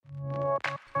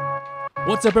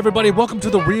What's up, everybody? Welcome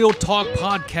to the Real Talk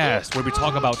Podcast, where we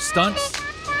talk about stunts,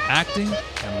 acting,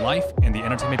 and life in the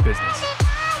entertainment business.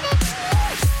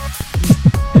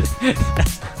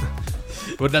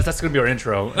 Well, that's going to be our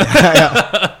intro.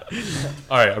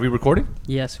 All right, are we recording?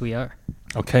 Yes, we are.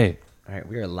 Okay. All right,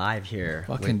 we are live here.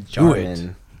 Fucking with do Jarman.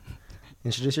 it.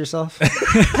 Introduce yourself.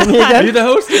 Are you the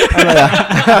host?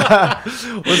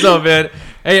 What's up, man?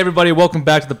 Hey, everybody. Welcome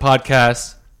back to the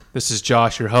podcast. This is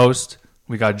Josh, your host.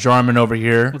 We got Jarman over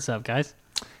here. What's up, guys?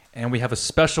 And we have a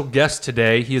special guest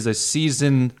today. He is a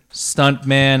seasoned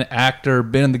stuntman, actor,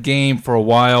 been in the game for a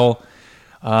while.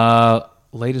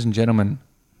 Ladies and gentlemen,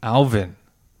 Alvin.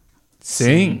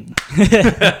 Hsing.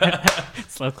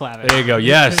 Slow clapping. There you go.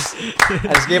 Yes.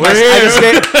 I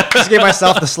just gave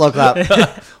myself the slow clap.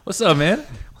 What's up, man?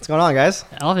 What's going on, guys?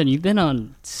 Alvin, you've been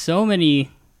on so many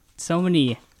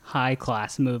high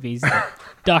class movies.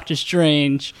 Doctor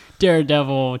Strange,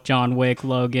 Daredevil, John Wick,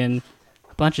 Logan,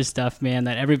 a bunch of stuff, man,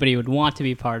 that everybody would want to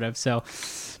be part of. So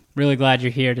really glad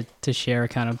you're here to share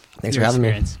kind of Thanks your for having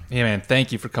experience. me. Yeah, man.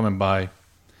 Thank you for coming by.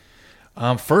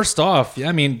 First off,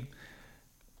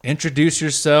 introduce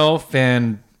yourself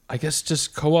and I guess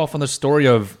just go off on the story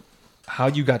of how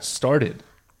you got started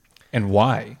and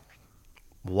why.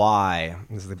 Why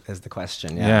is the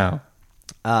question? Yeah.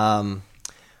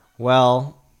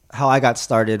 Well, how I got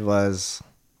started was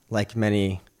like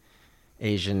many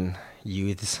Asian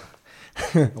youths,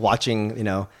 watching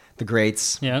the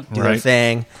greats do their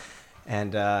thing,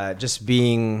 and just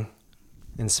being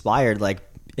inspired, like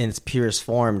in its purest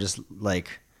form, just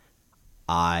like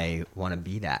I want to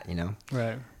be that,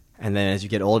 Right. And then as you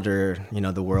get older,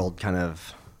 the world kind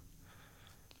of,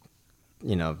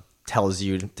 tells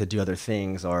you to do other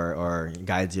things or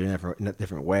guides you in a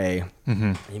different way.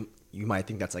 Mm-hmm. You might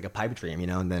think that's like a pipe dream,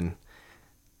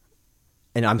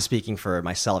 and I'm speaking for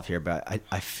myself here, but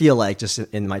I feel like just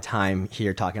in my time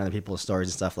here talking to other people's stories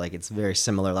and stuff, like it's very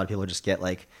similar. A lot of people just get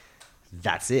like,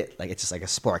 that's it. Like it's just like a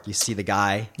spark. You see the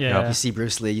guy, you see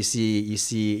Bruce Lee, you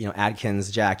see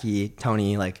Adkins, Jackie,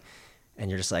 Tony, like, and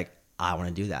you're just like, I want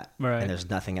to do that. Right. And there's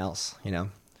nothing else, and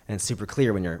it's super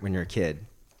clear when you're a kid.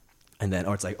 And then,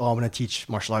 or it's like, oh, I'm going to teach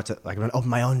martial arts. Like, I'm going to open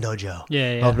my own dojo.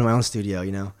 Yeah. Open my own studio,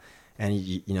 And,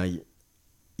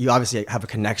 you obviously have a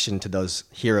connection to those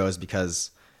heroes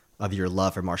because of your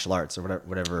love for martial arts or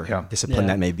whatever discipline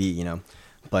that may be,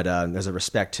 But there's a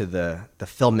respect to the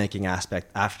filmmaking aspect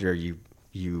after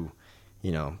you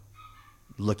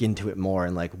look into it more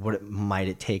and like what might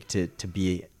it take to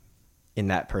be in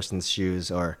that person's shoes,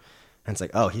 and it's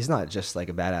like, oh, he's not just like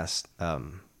a badass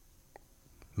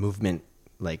movement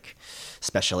like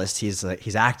specialist. He's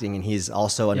acting and he's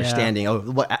also understanding.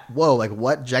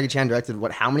 What Jackie Chan directed?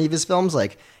 How many of his films?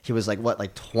 Like he was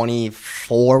like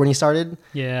 24 when he started.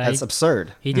 Yeah, that's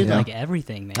absurd. He did like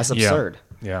everything, man. That's absurd.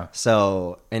 Yeah.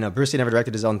 So Bruce Lee never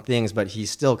directed his own things, but he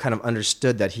still kind of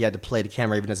understood that he had to play the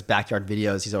camera. Even in his backyard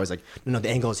videos, he's always like, no, the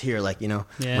angle is here,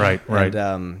 Yeah. Right.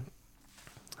 And,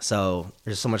 so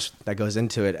there's so much that goes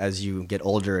into it as you get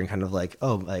older and kind of like,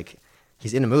 oh, like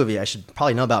he's in a movie. I should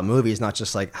probably know about movies, not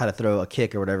just like how to throw a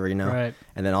kick or whatever, Right.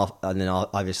 And then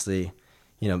obviously,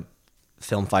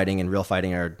 film fighting and real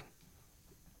fighting are,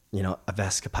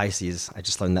 Aveska Pisces. I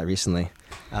just learned that recently,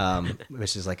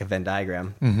 which is like a Venn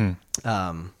diagram.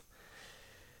 Mm-hmm.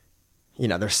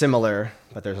 They're similar,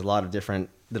 but there's a lot of different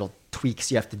little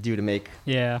tweaks you have to do to make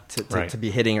to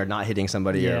be hitting or not hitting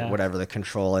somebody or whatever, the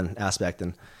control and aspect.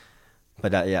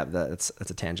 But that's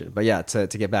a tangent. But yeah, to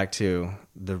get back to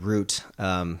the root,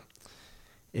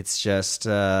 it's just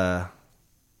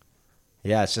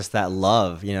it's just that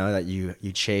love, that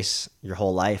you chase your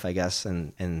whole life, I guess,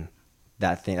 and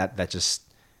that thing that just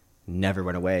never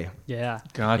went away. Yeah.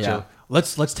 Gotcha. Yeah.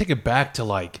 Let's take it back to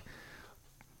like,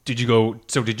 did you go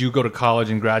to college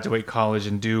and graduate college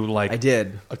and do like I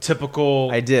did a typical?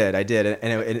 I did,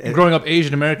 and growing up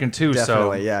Asian American too.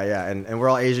 Definitely, so and we're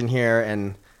all Asian here,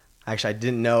 and actually I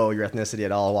didn't know your ethnicity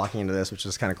at all walking into this, which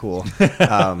was kind of cool. Like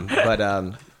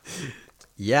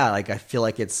I feel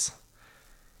like it's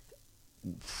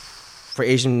for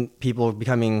Asian people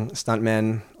becoming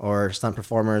stuntmen or stunt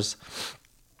performers,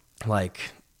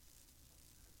 like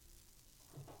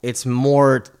it's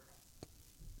more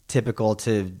typical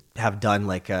to have done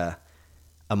like a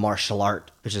martial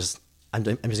art, which is I'm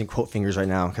using quote fingers right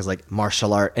now because like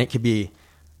martial art, and it could be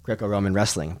Greco-Roman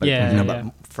wrestling, but but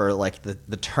for like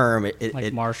the term,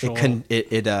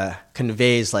 it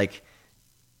conveys like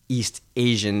East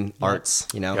Asian arts,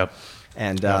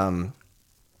 and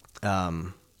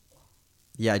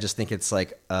I just think it's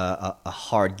like a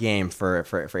hard game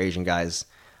for Asian guys.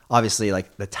 Obviously,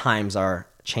 like the times are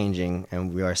changing,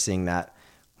 and we are seeing that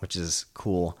which is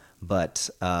cool. But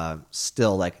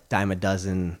still, like dime a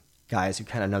dozen guys who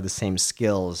kind of know the same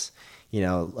skills,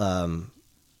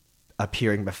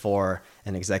 appearing before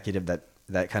an executive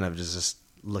that kind of is just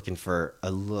looking for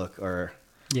a look or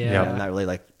not really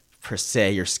like per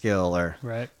se your skill or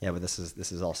right. Yeah, but this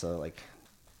is also like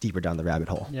deeper down the rabbit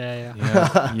hole.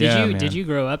 Did you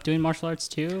grow up doing martial arts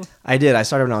too? I did. I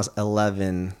started when I was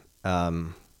 11.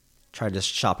 Tried to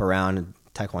shop around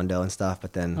Taekwondo and stuff,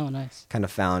 but then kind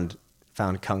of found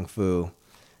Kung Fu,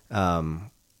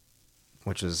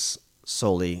 which was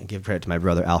solely, give credit to my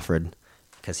brother Alfred,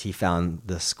 because he found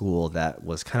the school that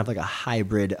was kind of like a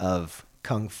hybrid of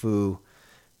Kung Fu,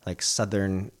 like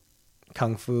Southern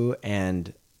Kung Fu,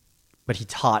 but he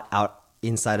taught out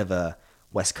inside of a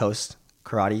West Coast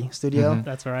karate studio. Mm-hmm.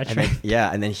 That's where I trained.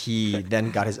 And then he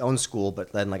then got his own school,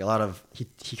 but then like a lot of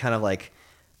he kind of like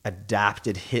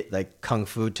adapted like Kung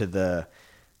Fu to the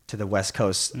West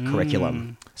Coast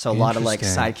curriculum. So a lot of like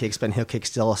side kicks, spin heel kicks,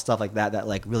 still stuff like that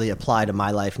like really apply to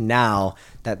my life now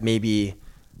that maybe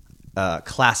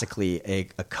classically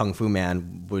a Kung Fu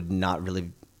man would not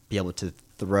really be able to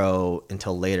throw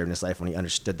until later in his life when he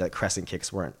understood that crescent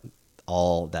kicks weren't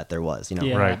all that there was,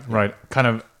 Right. Kind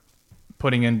of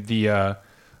putting in the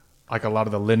like a lot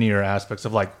of the linear aspects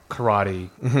of like karate.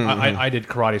 I did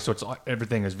karate, so it's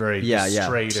everything is very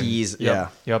straight. Tease,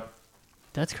 Yep.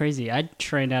 That's crazy. I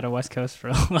trained out of West Coast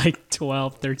for like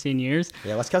 12, 13 years.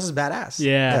 Yeah, West Coast is badass.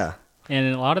 Yeah.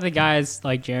 And a lot of the guys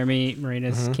like Jeremy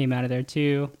Marinas came out of there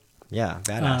too. Yeah,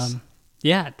 badass.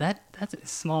 That's a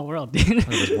small world, dude.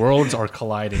 The worlds are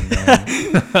colliding,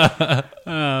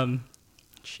 man.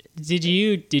 Did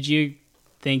you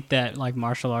think that like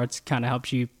martial arts kind of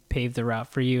helps you pave the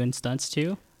route for you in stunts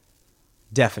too?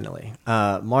 Definitely.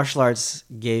 Martial arts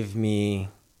gave me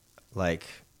like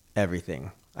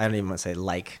everything. I don't even want to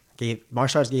say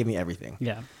martial arts gave me everything.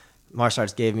 Yeah. Martial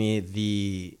arts gave me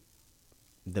the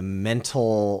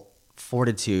mental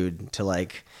fortitude to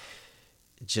like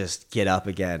just get up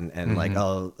again and like,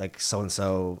 oh, like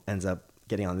so-and-so ends up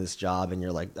getting on this job and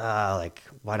you're like, like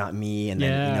why not me? And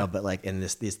then, but like, and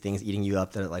these things eating you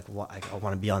up that are like, I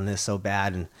want to be on this so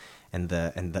bad. And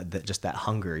the just that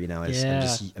hunger,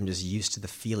 I'm just used to the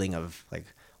feeling of like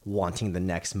wanting the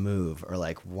next move or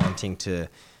like wanting to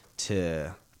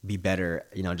be better,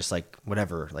 just like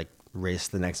whatever, like race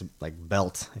the next like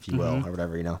belt, if you will, or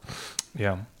whatever,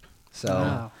 Yeah.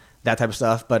 So that type of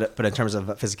stuff. But in terms of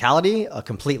physicality,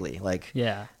 completely like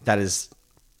that is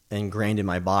ingrained in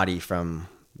my body from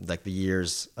like the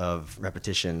years of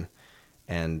repetition,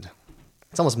 and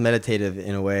it's almost meditative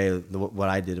in a way. What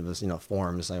I did was,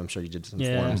 forms. I'm sure you did some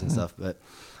forms and stuff, but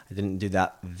I didn't do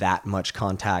that much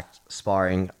contact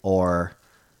sparring or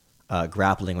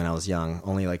grappling when I was young.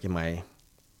 Only like in my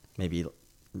maybe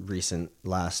recent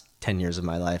last 10 years of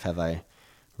my life have I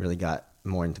really got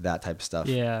more into that type of stuff.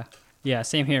 Yeah,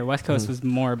 same here. West Coast was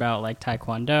more about like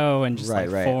Taekwondo and just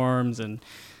forms and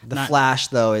the flash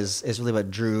though is really what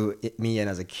drew me in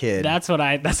as a kid. That's what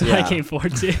I came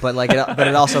forward to. But like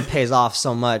it also pays off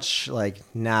so much like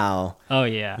now. Oh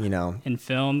yeah. In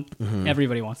film,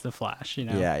 everybody wants the flash,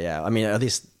 Yeah. I mean, at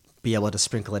least be able to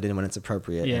sprinkle it in when it's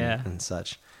appropriate and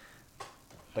such.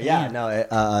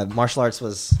 But martial arts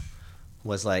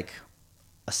was like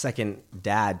a second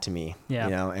dad to me,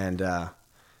 and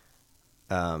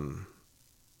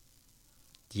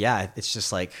it's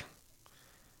just like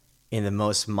in the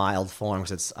most mild form,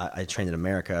 because I trained in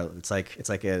America. It's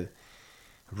like a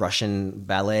Russian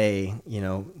ballet,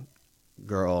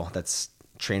 girl that's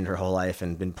trained her whole life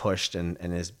and been pushed and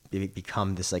has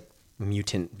become this like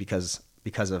mutant because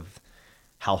of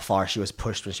how far she was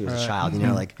pushed when she was a child,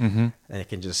 and it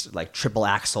can just like triple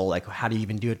axel. Like, how do you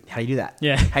even do it? How do you do that?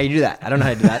 Yeah. How do you do that? I don't know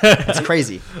how to do that. It's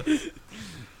crazy.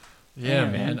 Yeah,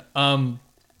 man.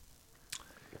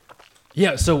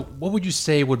 So what would you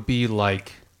say would be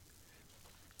like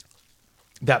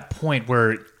that point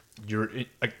where you're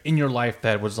like in your life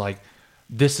that was like,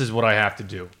 this is what I have to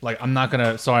do. Like, I'm not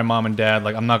gonna, sorry, mom and dad,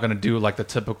 like I'm not gonna do like the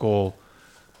typical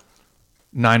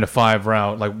 9 to 5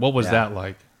 route. Like, what was that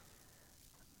like?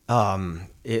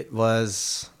 It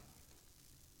was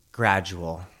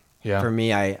gradual. Yeah. For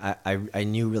me, I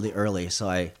knew really early, so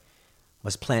I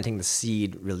was planting the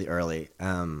seed really early.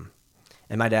 And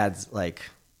my dad's like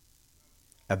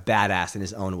a badass in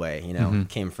his own way,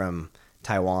 came from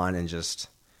Taiwan and just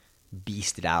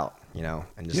beasted out, and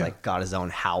just like got his own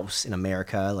house in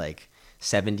America, like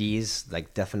 70s,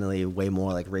 like definitely way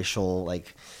more like racial,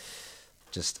 like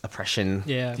just oppression.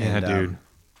 Yeah. And, dude.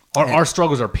 Our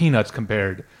struggles are peanuts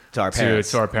compared to our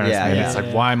parents. To our parents, man. It's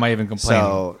like, why am I even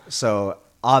complaining? So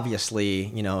obviously,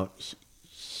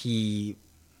 he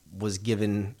was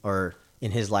given or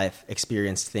in his life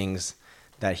experienced things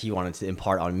that he wanted to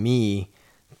impart on me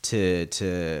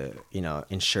to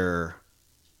ensure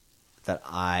that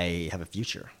I have a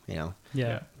future,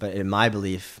 Yeah. But in my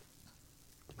belief,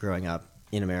 growing up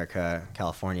in America,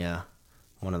 California,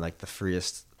 one of like the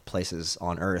freest places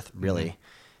on earth, really,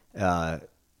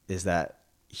 is that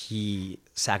he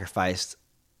sacrificed,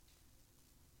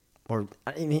 or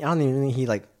I don't even think he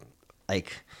like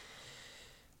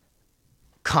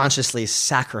consciously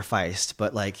sacrificed,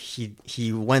 but like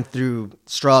he went through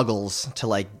struggles to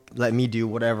like let me do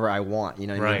whatever I want, you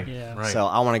know what I mean? Yeah. Right. So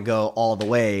I want to go all the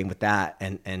way with that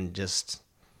and just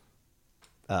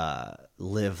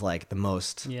live like the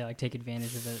most like take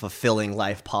advantage of it. fulfilling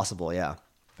life possible. Yeah.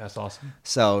 That's awesome.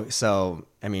 So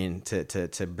I mean,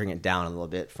 to bring it down a little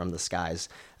bit from the skies,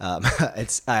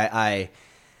 it's I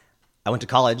went to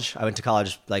college. I went to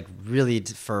college like really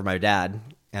for my dad,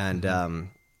 and the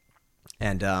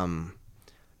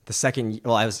second,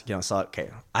 well, I was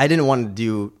I didn't want to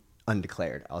do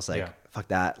undeclared. I was like, fuck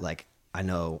that. Like I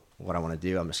know what I want to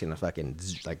do. I'm just gonna fucking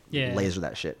laser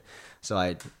that shit. So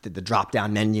I did the drop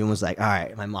down menu and was like, all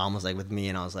right. My mom was like with me,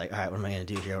 and I was like, all right, what am I gonna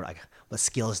do here? Like, what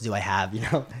skills do I have?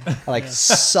 I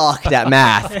sucked at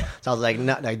math. So I was like,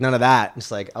 none of that.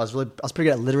 It's like I was pretty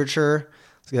good at literature. I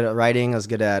was good at writing. I was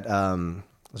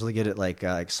really good at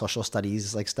like social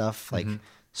studies, like stuff, like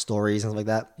stories and stuff like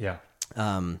that. Yeah.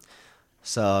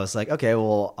 So I was like, okay,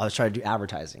 well, I was trying to do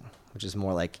advertising, which is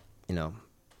more like,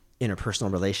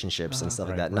 interpersonal relationships and stuff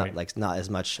like that. Right. Not as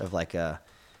much of like a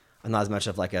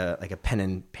pen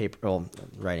and paper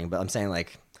writing, but I'm saying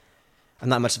like, I'm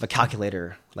not much of a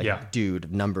calculator, dude,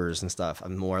 of numbers and stuff.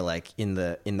 I'm more like in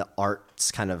the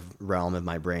arts kind of realm of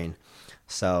my brain.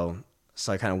 So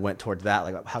I kind of went towards that.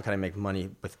 Like, how can I make money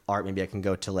with art? Maybe I can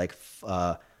go to like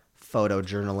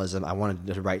photojournalism. I wanted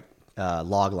to write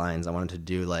log lines. I wanted to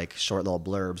do like short little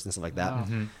blurbs and stuff like that.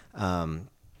 Wow.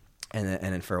 And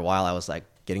then for a while I was like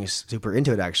getting super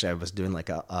into it. Actually, I was doing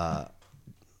like I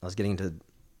was getting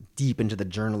deep into the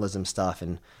journalism stuff,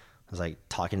 and I was like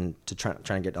trying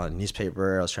to get on a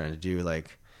newspaper. I was trying to do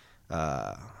like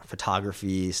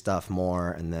photography stuff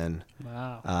more, and then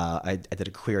I did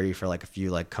a query for like a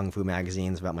few like kung fu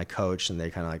magazines about my coach, and they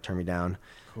kind of like turned me down.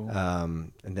 Cool.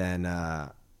 And then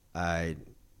I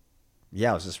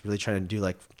was just really trying to do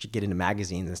like get into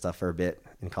magazines and stuff for a bit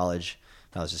in college.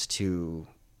 I was just too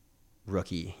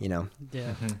rookie, Yeah.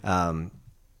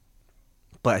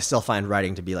 But I still find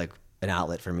writing to be like an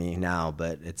outlet for me now,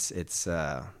 but it's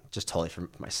just totally for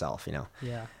myself,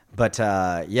 Yeah. But so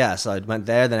I went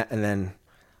there, then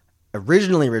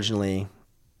originally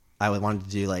I wanted to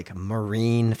do like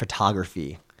marine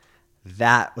photography.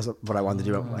 That was what I wanted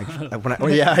to do. Like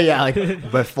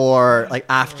before, like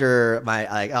after my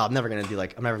I'm never gonna be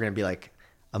like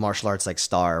a martial arts like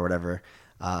star or whatever.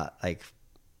 Like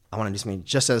I want to do something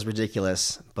just as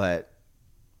ridiculous but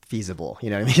feasible. You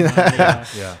know what I mean?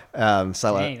 Yeah.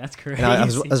 So dang, that's crazy. I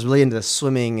was really into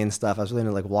swimming and stuff. I was really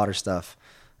into like water stuff.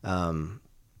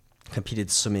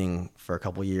 Competed swimming for a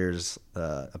couple years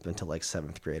up until like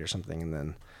 7th grade or something, and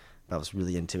then I was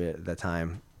really into it at that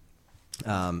time.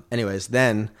 Anyways,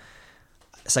 then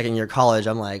second year college,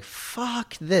 I'm like,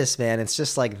 fuck this, man. It's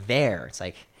just like there. It's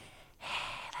like,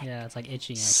 it's like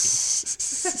itching at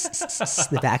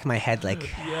the back of my head, like,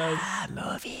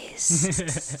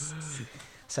 movies.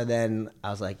 So then I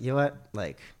was like, you know what?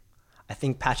 Like, I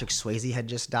think Patrick Swayze had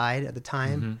just died at the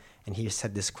time, and he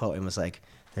said this quote and was like,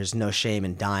 "There's no shame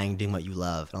in dying doing what you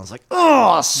love." And I was like,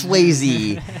 "Oh,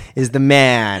 Swayze is the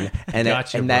man," and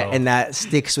that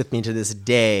sticks with me to this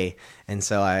day. And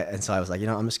so I was like,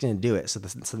 I'm just gonna do it. So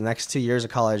the next 2 years of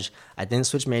college, I didn't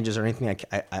switch majors or anything,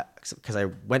 because I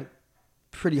went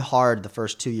pretty hard the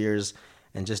first 2 years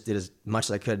and just did as much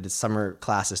as I could. Did summer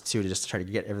classes too, to just try to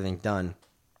get everything done.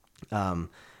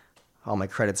 All my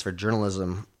credits for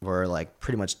journalism were like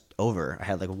pretty much over. I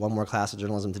had like one more class of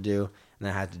journalism to do, and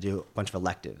then I had to do a bunch of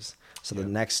electives. So the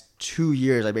next 2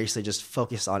 years, I basically just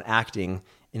focused on acting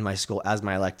in my school as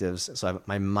my electives. So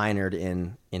I minored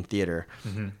in theater.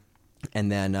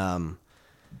 And then,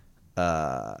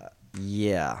 that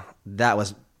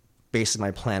was basically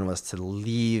my plan, was to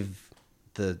leave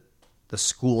the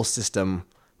school system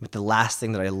with the last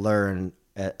thing that I learned,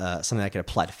 something I could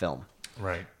apply to film.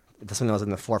 Right. That's something that was in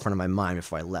the forefront of my mind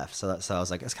before I left. So I was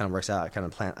like, this kind of works out. I kind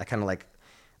of like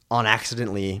on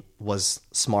accidentally was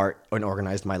smart and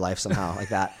organized my life somehow like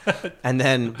that. And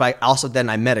then, but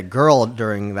I met a girl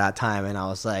during that time, and I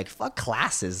was like, fuck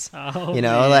classes, man.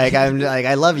 Like I'm like,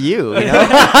 I love you, So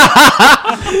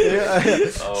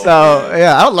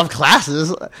yeah, I don't love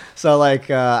classes. So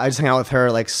like, I just hung out with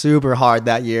her like super hard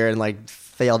that year and like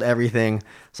failed everything.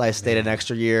 So I stayed an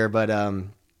extra year, but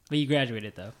you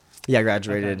graduated though. Yeah, I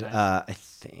graduated. Okay, nice. I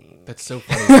think. That's so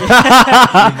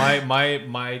funny.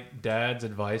 my dad's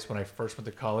advice when I first went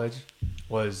to college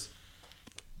was,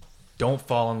 don't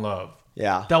fall in love.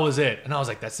 Yeah. That was it. And I was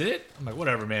like, that's it? I'm like,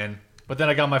 whatever, man. But then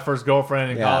I got my first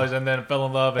girlfriend in college and then fell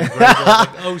in love. And I was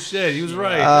like, oh, shit, he was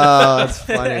right. Oh, that's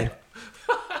funny.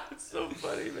 It's so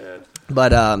funny, man.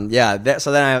 But,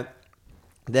 so then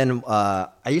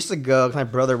I used to go, 'cause my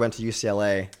brother went to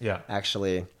UCLA,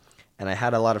 actually. And I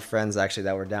had a lot of friends, actually,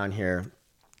 that were down here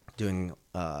doing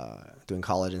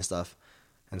college and stuff.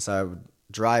 And so I would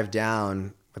drive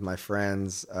down with my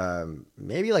friends,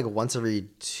 maybe like once every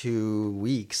 2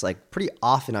 weeks, like pretty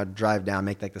often I'd drive down,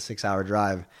 make like the 6-hour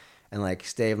drive and like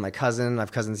stay with my cousin. I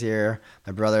have cousins here,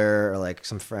 my brother, or like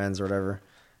some friends or whatever,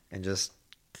 and just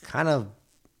kind of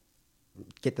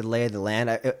get the lay of the land.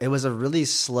 It was a really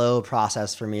slow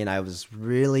process for me, and I was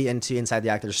really into Inside the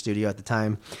Actor's Studio at the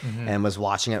time, and was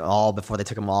watching it all before they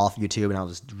took them all off YouTube, and I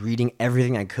was reading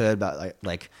everything I could about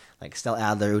like Stella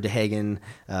Adler, Uta Hagen,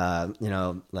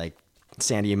 like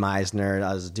Sandy Meisner.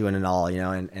 I was doing it all,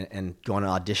 and going to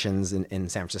auditions in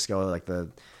San Francisco, like the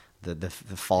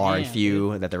far and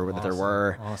few that there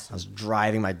were. Awesome. I was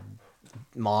driving my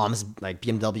mom's like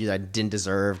BMW that I didn't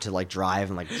deserve to like drive,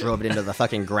 and like drove it into the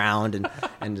fucking ground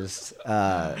and just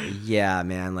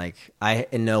man, like I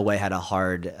in no way had a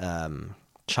hard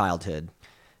childhood,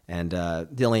 and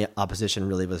the only opposition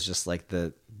really was just like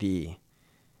the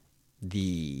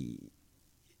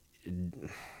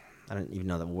I don't even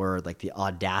know the word, like the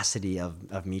audacity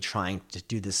of me trying to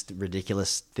do this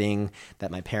ridiculous thing that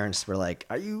my parents were like,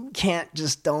 I don't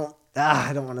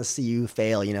want to see you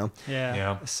fail,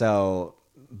 Yeah. So,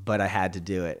 but I had to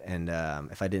do it, and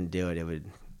if I didn't do it,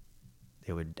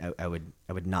 I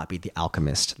would not be the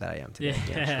alchemist that I am today.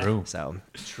 Yeah. True. So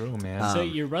true, man. So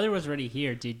your brother was already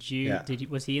here.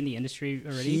 Was he in the industry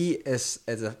already? He is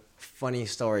a funny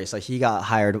story. So he got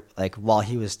hired like while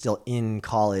he was still in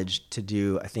college to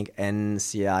do, I think,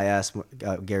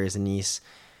 NCIS, Gary's niece.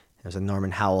 It was a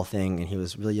Norman Howell thing, and he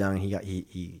was really young.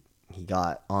 He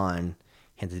got on.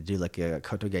 He had to do like a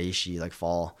Kotogaishi like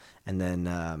fall, and then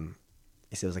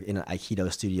it was like in an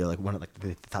Aikido studio. Like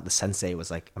they thought the sensei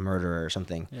was like a murderer or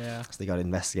something. Yeah. So they got to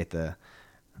investigate the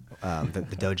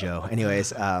dojo. Anyways,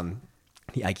 the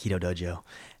Aikido dojo,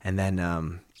 and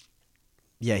then.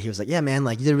 He was like, yeah, man,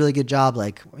 like you did a really good job.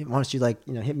 Like, why don't you like,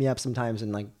 hit me up sometimes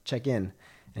and like check in? And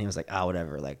he was like,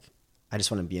 whatever. Like, I just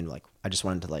want to be in like, I just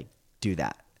wanted to like do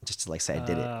that just to like say I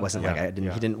did it. It wasn't like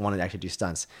he didn't want to actually do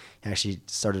stunts. He actually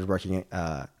started working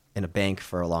in a bank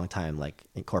for a long time, like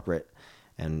in corporate,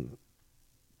 and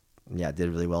did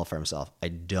really well for himself. I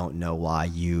don't know why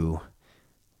you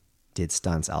did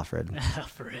stunts, Alfred.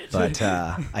 But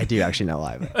I do actually know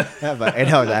why. But I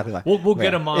know exactly why. We'll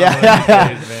get him on one of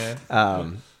these days,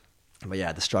 man. But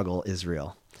yeah, the struggle is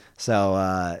real. So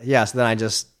so then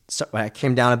I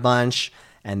came down a bunch,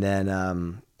 and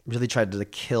then really tried to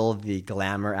kill the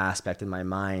glamour aspect in my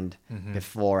mind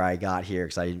before I got here,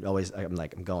 because I'm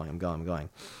like, I'm going.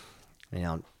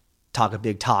 Talk a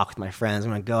big talk with my friends.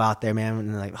 I'm gonna go out there, man,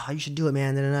 and they're like, oh, you should do it,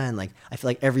 man. And like, I feel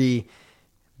like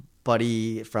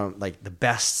everybody from like the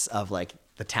best of like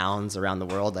the towns around the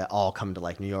world that all come to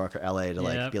like New York or LA to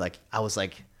like be like, I was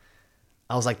like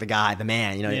the guy, the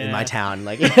man, in my town,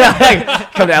 like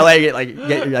come to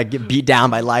LA, get beat down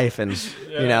by life, and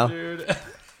dude.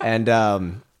 and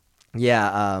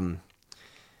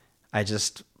I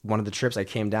just one of the trips I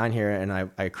came down here, and I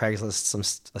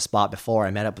Craigslist a spot before.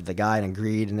 I met up with the guy and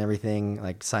agreed and everything,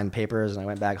 like signed papers, and I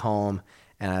went back home,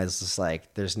 and I was just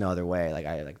like, there's no other way. Like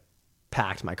I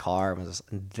packed my car, and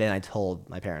then I told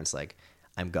my parents like,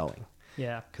 I'm going.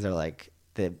 Yeah. Because they're like,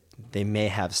 they may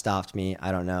have stopped me.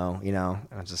 I don't know, And I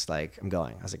was just like, I'm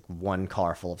going. I was like, one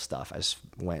car full of stuff. I just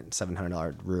went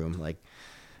 $700 room, like,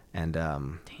 and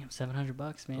damn,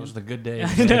 $700, man. Those are the good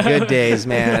days. the good days,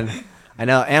 man. I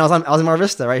know. And I was in Mar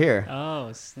Vista right here.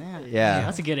 Oh, snap. Yeah.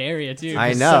 That's a good area too.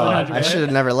 I know. I should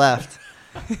have never left.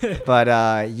 But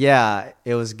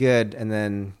it was good. And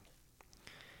then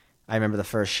I remember the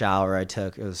first shower I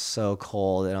took. It was so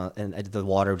cold, and the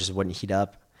water just wouldn't heat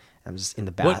up. I'm just in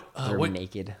the bathroom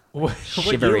naked, What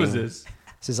year was this?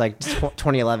 This is like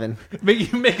 2011.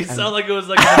 You make it sound like it was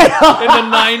like in the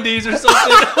 90s or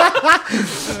something.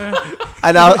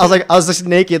 And I was just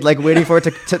naked, like waiting for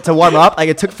it to warm up. Like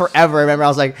it took forever. I remember I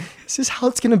was like, is this how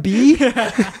it's gonna be?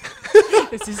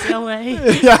 This is LA.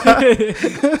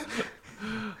 Yeah.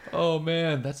 Oh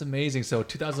man, that's amazing. So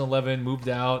 2011, moved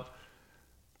out,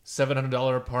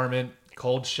 $700 apartment.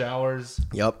 Cold showers.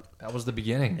 Yep. That was the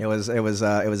beginning. It was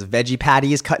veggie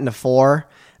patties cut into 4,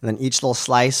 and then each little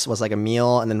slice was like a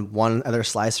meal, and then one other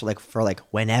slice for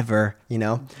whenever,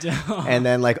 and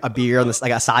then like a beer on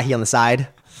like Asahi on the side.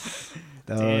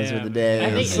 Those were the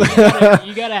days. I think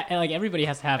you gotta like everybody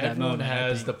has to have that Everyone moment.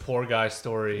 has the poor guy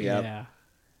story. Yep. Yeah.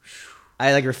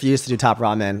 I like refused to do top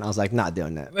ramen. I was like, not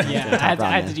doing it. Yeah, I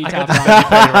had to do I top got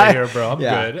ramen. the right here, bro. I'm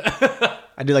Yeah. good.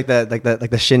 I do like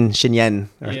the shin yen.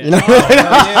 Or, Yeah.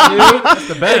 That's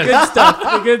the best. Good stuff.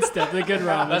 The good stuff. The good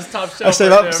ramen. That's top shelf. I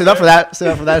save up for that.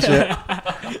 Save up for that shit.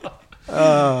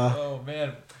 Oh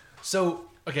man. So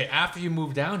okay, after you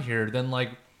moved down here, then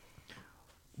like,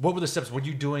 what were the steps? Were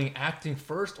you doing acting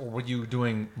first, or were you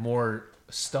doing more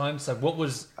stunts? Like, what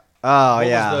was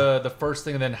the first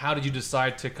thing, and then how did you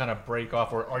decide to kind of break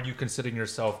off, or are you considering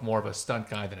yourself more of a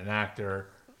stunt guy than an actor?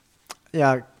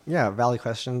 Yeah, valid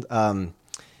question.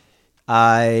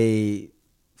 I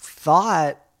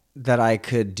thought that I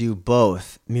could do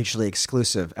both mutually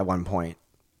exclusive at one point.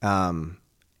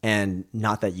 And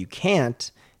not that you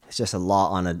can't, it's just a law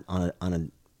on a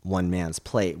one man's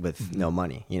plate with no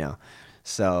money,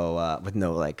 So with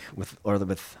no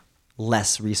with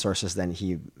less resources than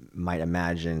he might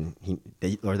imagine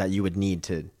or that you would need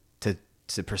to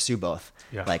pursue both,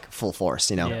 like full force,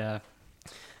 Yeah.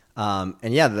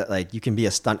 Like you can be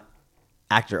a stunt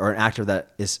actor or an actor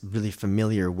that is really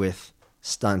familiar with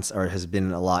stunts or has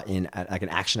been a lot in like an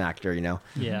action actor,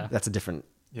 Yeah. That's a different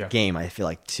game, I feel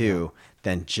like, too,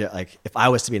 than like if I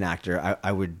was to be an actor,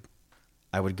 I would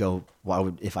go,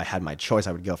 if I had my choice,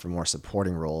 I would go for more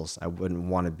supporting roles. I wouldn't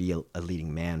want to be a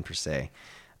leading man per se.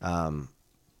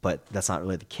 But that's not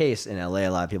really the case. In LA, a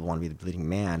lot of people want to be the leading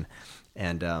man.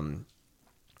 And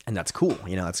that's cool,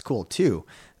 that's cool too.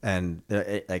 And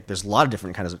there's a lot of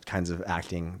different kinds of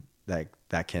acting that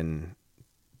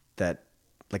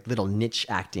like little niche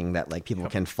acting that like people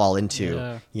can fall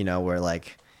into, where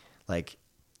like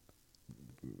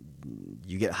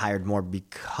you get hired more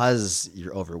because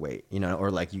you're overweight,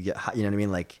 or like you get, what I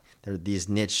mean? Like there are these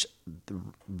niche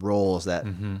roles that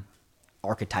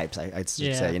archetypes, I'd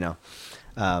say,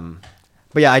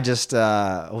 but yeah, I just,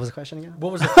 what was the question again?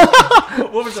 What was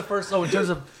the first, in terms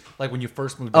of like when you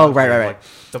first moved down right.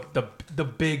 Like the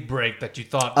big break that you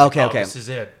thought, okay. This is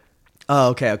it. Oh,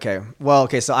 okay. Well,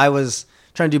 okay. So I was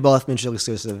trying to do both mutually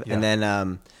exclusive, and then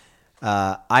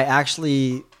I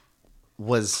actually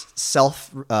was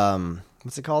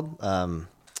what's it called?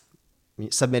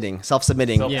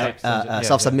 Self-submitting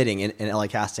in LA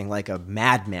casting like a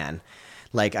madman.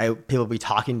 Like people be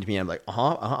talking to me, and I'm like,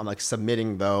 I'm like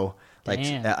submitting though. Like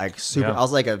super. Yeah. I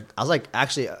was like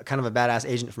actually kind of a badass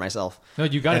agent for myself. No,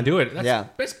 you got to do it.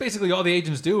 That's basically all the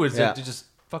agents do is to just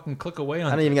fucking click away on it.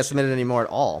 I don't even get submitted anymore at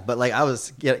all. But like I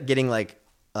was getting like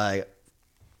dope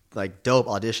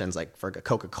auditions, like for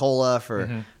Coca-Cola,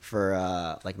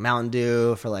 for like Mountain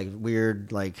Dew, for like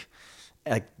weird like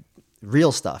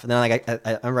real stuff. And then like I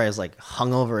remember I was like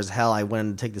hungover as hell. I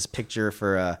went to take this picture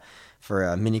for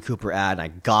a Mini Cooper ad, and I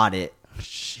got it.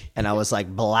 And I was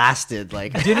like blasted,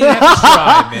 like didn't have to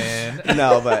try, man.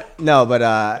 No, but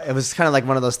it was kind of like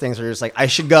one of those things where you're just like, I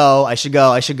should go. I know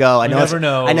it's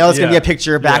gonna be a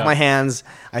picture, back my hands.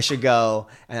 I should go,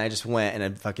 and I just went and I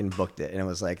fucking booked it, and it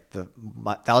was like that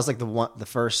was like the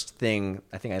first thing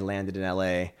I think I landed in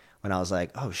LA when I was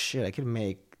like, oh shit, I could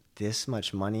make this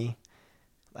much money.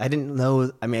 I didn't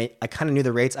know. I mean, I kind of knew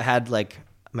the rates. I had like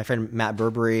my friend Matt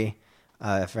Burberry.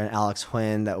 Friend Alex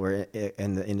Huynh that were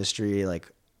in the industry, like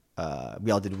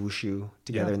we all did wushu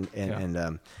together,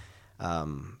 and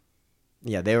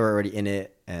they were already in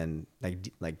it and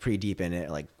like pretty deep in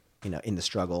it, like in the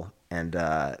struggle, and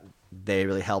they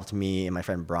really helped me and my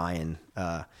friend Brian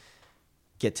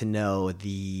get to know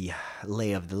the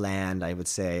lay of the land, I would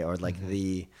say, or like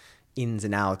the ins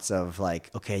and outs of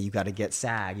like, okay, you got to get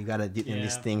SAG, you got to do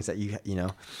these things that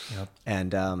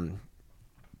and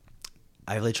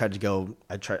I really tried to go.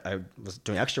 I was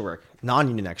doing extra work,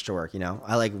 non-union extra work.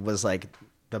 I was like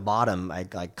the bottom. I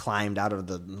like climbed out of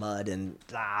the mud and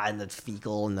the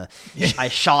fecal and I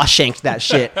Shawshanked that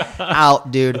shit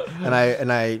out, dude.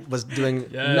 And I was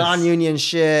doing non-union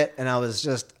shit, and I was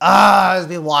just I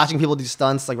was watching people do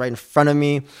stunts like right in front of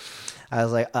me. I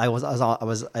was like,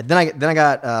 then I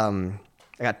got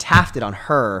tafted on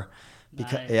her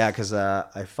because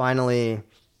I finally.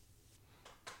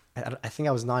 I think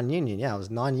I was non-union. Yeah, I was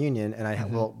non-union,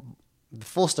 and the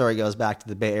full story goes back to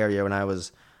the Bay Area when I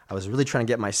was really trying to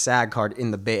get my SAG card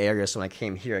in the Bay Area, so when I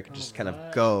came here, I could just kind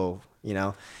of go,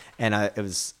 And it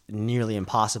was nearly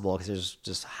impossible because there's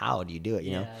just, how do you do it?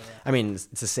 You know, Yeah. I mean,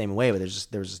 it's the same way, but there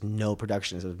was just no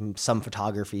productions. There was some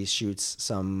photography shoots,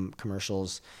 some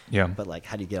commercials. Yeah. But like,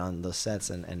 how do you get on those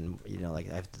sets? And you know, like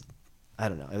I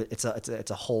don't know. It's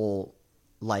a whole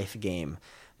life game.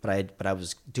 But I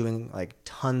was doing like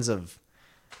tons of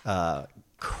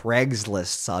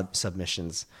Craigslist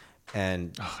submissions.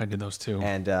 And I did those too.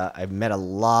 And I met a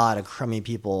lot of crummy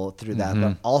people through that,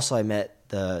 but also I met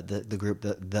the group,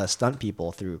 the stunt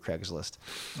people through Craigslist.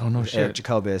 Oh no Eric shit!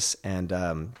 Jacobus, and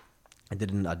I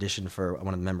did an audition for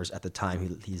one of the members at the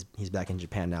time. He's back in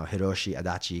Japan now, Hiroshi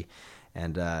Adachi,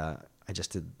 and I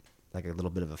just did like a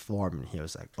little bit of a form, and he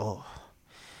was like, "Oh,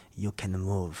 you can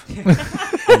move,"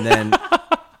 and then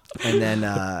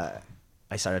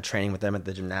I started training with them at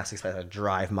the gymnastics. I had to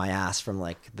drive my ass from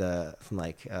I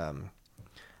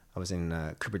was in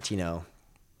Cupertino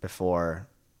before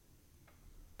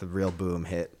the real boom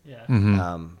hit. Yeah.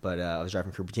 But I was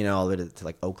driving from Cupertino all the way to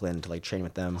like Oakland to like train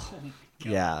with them.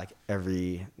 Yeah, like I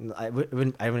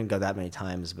wouldn't go that many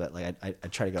times, but like I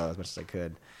try to go as much as I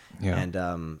could. Yeah.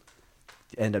 And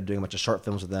ended up doing a bunch of short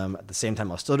films with them. At the same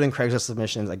time, I was still doing Craigslist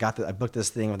submissions. I booked this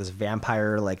thing with this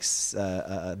vampire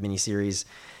mini series,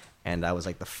 and I was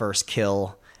like the first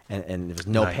kill, and there was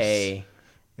no pay.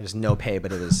 It was no pay,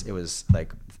 but it was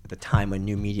like at the time when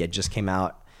new media just came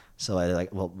out. So I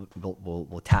like, well,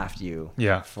 we'll taft you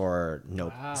for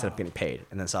instead of getting paid.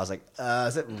 And then so I was like,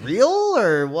 is it real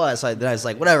or what? So then I was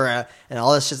like, whatever. And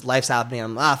all this just life's happening.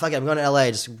 I'm fuck it, I'm going to LA.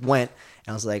 Just went,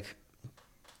 and I was like,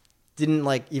 didn't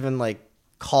like even like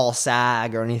call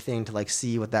SAG or anything to like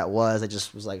see what that was. I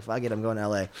just was like, fuck it, I'm going to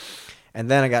LA.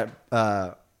 And then I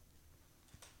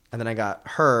got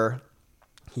her.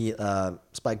 He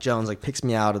Spike Jonze like picks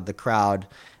me out of the crowd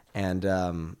and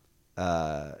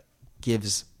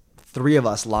gives 3 of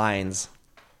us lines,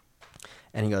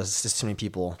 and he goes, "It's just too many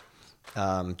people,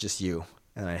 just you."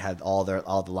 And I had all the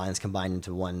lines combined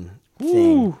into one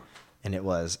thing, and it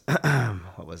was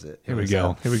what was it? Here we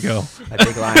go. A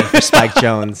big line for Spike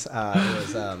Jonze.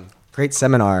 It was great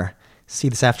seminar. See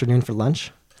you this afternoon for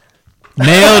lunch.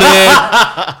 Nailed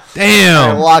it.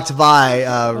 Damn. I walked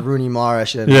by Rooney Mara.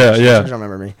 She don't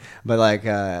remember me, but like,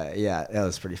 yeah, that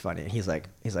was pretty funny. He's like,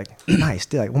 nice,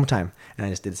 do like one more time, and I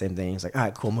just did the same thing. He's like, all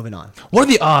right, cool, moving on. What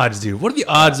are the odds, dude? What are the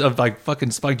odds of like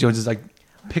fucking Spike Jonze is like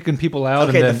picking people out?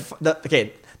 Okay, and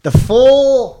then the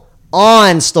full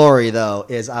on story though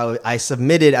is I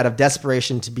submitted out of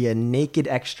desperation to be a naked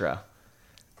extra.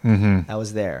 Mm-hmm. I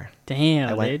was there.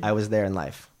 Damn, I was there in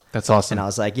life. That's awesome. And I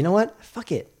was like, you know what?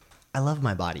 Fuck it. I love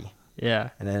my body.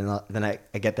 Yeah. And then I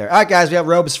get there. All right, guys, we have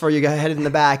robes for you. Go ahead in the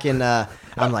back. And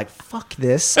I'm like, fuck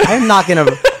this. I'm not going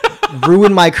to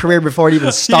ruin my career before it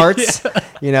even starts. Yeah.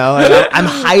 You know, and I'm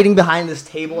hiding behind this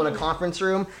table in a conference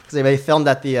room because they filmed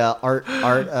at the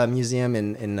art museum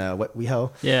in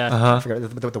WeHo. Yeah. Uh-huh. I forgot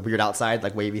with the weird outside,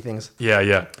 like wavy things.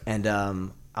 Yeah. And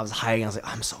I was hiding. I was like,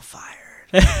 I'm so fired.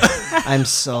 I'm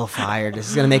so fired. This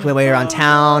is gonna make my way around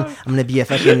town. I'm gonna be a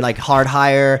fucking like hard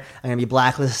hire. I'm gonna be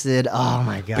blacklisted. Oh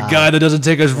my god. The guy that doesn't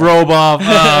take his robe off.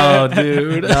 Oh,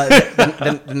 dude.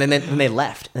 Then they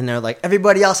left, and they're like,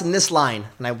 everybody else in this line,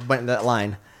 and I went in that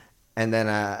line, and then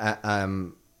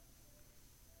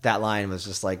that line was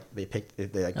just like they picked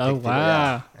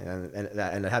wow. and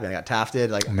that ended up happening. I got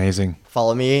tafted. Like amazing.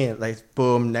 Follow me. Like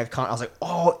boom. Next con. I was like,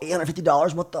 oh,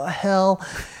 $850. What the hell?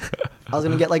 I was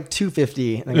gonna get like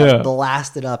 $250, and I got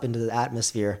blasted up into the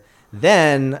atmosphere.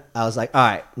 Then I was like, all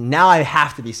right, now I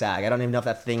have to be SAG. I don't even know if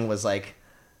that thing was like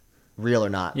real or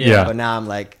not. Yeah. But now I'm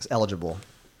like eligible.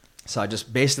 So I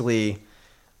just basically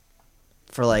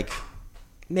for like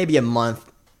maybe a month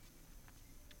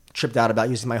tripped out about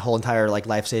using my whole entire like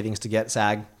life savings to get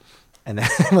SAG, and then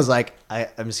was like,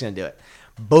 I'm just gonna do it.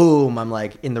 Boom! I'm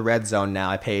like in the red zone now.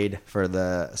 I paid for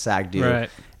the SAG due,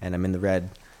 and I'm in the red,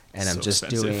 and I'm just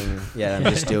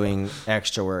doing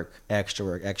extra work. I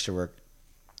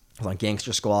was on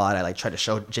Gangster Squad. I like tried to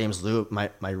show James Lou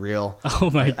my reel.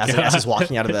 Oh my god! As he's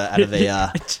walking out of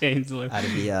the James Lou out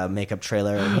of the makeup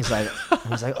trailer, and he's like,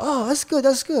 oh, that's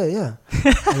good, yeah.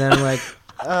 And then I'm like.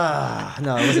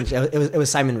 No, it wasn't. It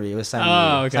was Simon Rhee. It was Simon Rhee.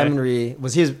 Oh, okay. Simon Rhee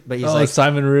was he's like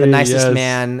Simon Rhee, the nicest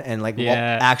man, and like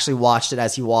Yeah. actually watched it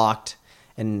as he walked,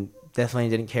 and definitely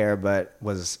didn't care, but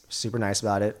was super nice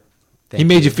about it. He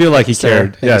made you feel like he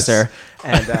cared. Thank you, sir.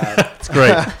 And it's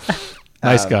great.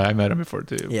 Nice guy. I met him before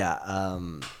too. Yeah.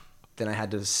 Then I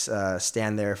had to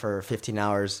stand there for 15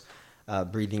 hours,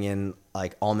 breathing in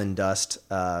like almond dust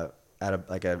at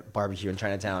a barbecue in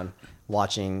Chinatown,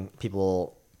 watching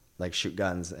people like shoot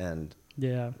guns and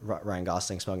Ryan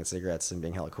Gosling smoking cigarettes and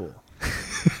being hella cool.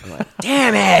 I'm like,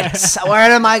 damn it! Where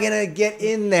am I gonna get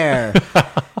in there?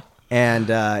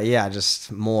 And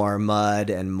just more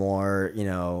mud and more,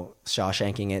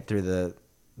 Shawshanking it through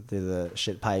the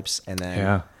shit pipes, and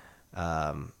then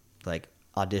like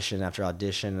audition after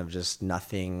audition of just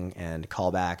nothing and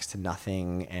callbacks to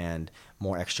nothing and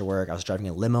more extra work. I was driving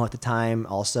a limo at the time.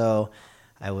 Also,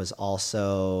 I was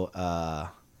also a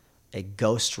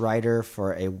ghostwriter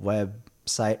for a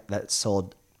website that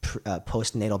sold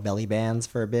postnatal belly bands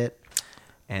for a bit,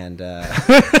 and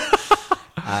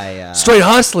I straight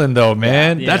hustling though,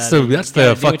 man. Yeah, that's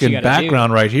the fucking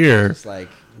background right here. It's like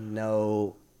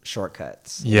no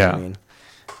shortcuts. You know what I mean?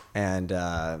 And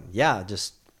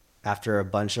just after a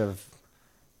bunch of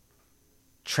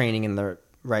training in the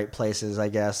right places, I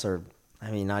guess, or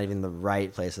I mean, not even the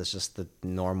right places, just the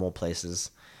normal places.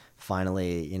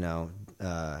 Finally,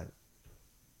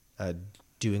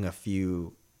 doing a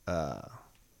few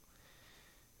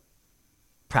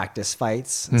practice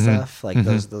fights and stuff like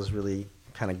those really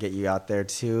kind of get you out there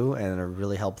too, and are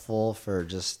really helpful for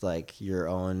just like your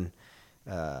own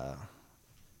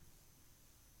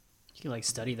you can like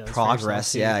study those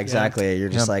progress. Yeah, exactly. You're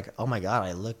just like, oh my god,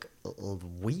 I look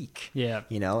weak. Yeah,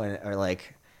 or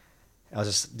like I was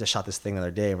just shot this thing the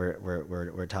other day where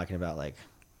we're talking about like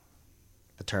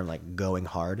the term like going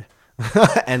hard,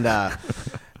 and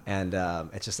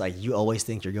it's just like you always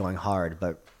think you're going hard,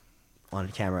 but on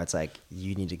camera it's like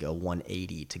you need to go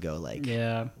 180 to go like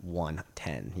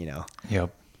 110.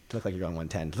 Yep. To look like you're going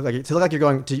 110. To look like you're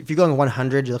going. If you're going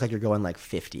 100, you look like you're going like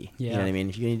 50. Yeah. You know what I mean?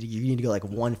 If you need to go like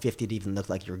 150 to even look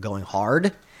like you're going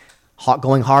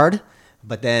going hard.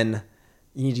 But then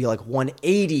you need to go like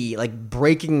 180, like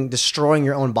destroying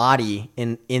your own body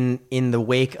in the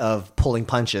wake of pulling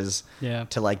punches. Yeah.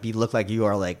 To like look like you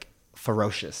are like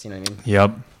ferocious. You know what I mean?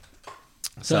 Yep.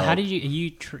 So how did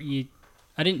you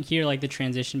I didn't hear like the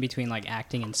transition between like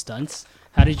acting and stunts.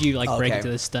 How did you like break into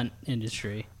the stunt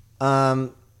industry?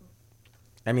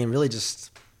 I mean, really just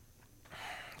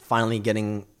finally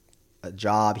getting a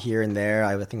job here and there.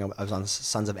 I think I was on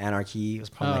Sons of Anarchy. It was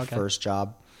probably my first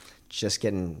job. Just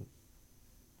getting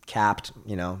capped,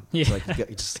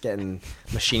 like just getting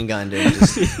machine gunned and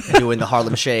just doing the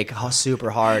Harlem Shake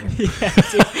super hard.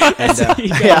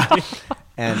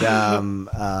 And the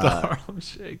Harlem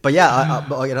Shake. But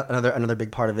another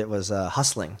big part of it was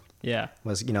hustling. Yeah.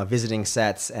 Was visiting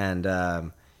sets and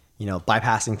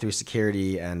bypassing through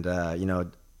security and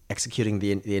executing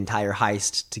the entire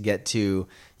heist to get to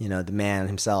the man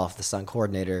himself, the stunt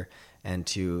coordinator, and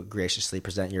to graciously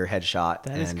present your headshot.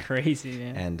 That is crazy,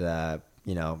 man. And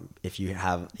if you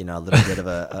have a little bit of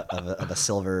a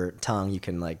silver tongue, you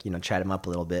can chat him up a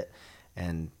little bit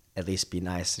and at least be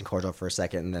nice and cordial for a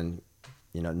second, and then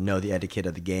know the etiquette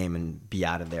of the game and be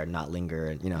out of there and not linger,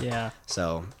 and Yeah.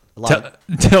 So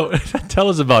tell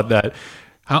us about that.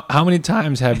 How many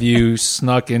times have you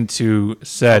snuck into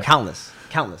set? Countless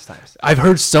times. I've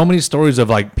heard so many stories of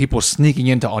like people sneaking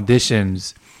into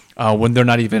auditions when they're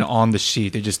not even on the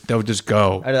sheet. They'll just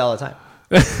go. I do that all the time.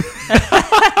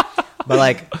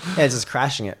 But it's just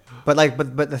crashing it.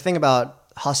 But the thing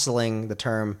about hustling, the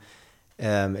term,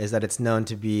 is that it's known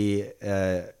to be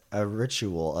a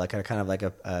ritual, like a kind of like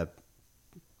a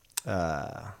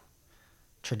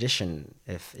tradition,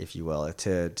 if you will,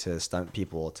 to stunt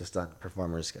people, to stunt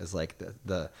performers, as like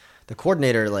the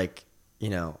coordinator,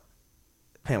 depending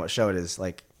on what show it is,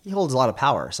 like he holds a lot of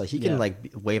power, so he can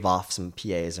wave off some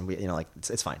PAs and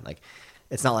it's fine. Like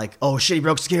it's not like, oh shit, he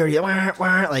broke security,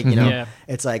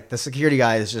 it's like the security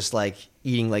guy is just like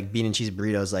eating like bean and cheese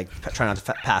burritos, like trying not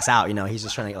to pass out. He's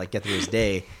just trying to get through his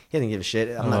day. He doesn't give a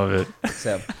shit. I love it.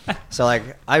 So I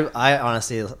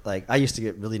honestly I used to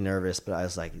get really nervous, but I'm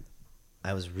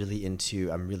really into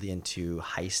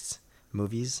heist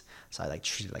movies, so I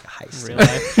treat it like a heist. Real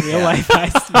life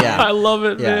heist. Yeah, I love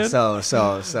it, man. So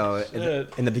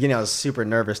in the beginning, I was super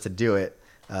nervous to do it,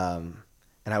 and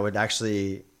I would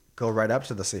actually go right up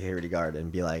to the security guard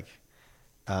and be like,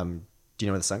 "Do you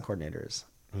know where the stunt coordinator is?"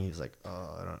 And he was like, "Oh,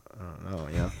 I don't know,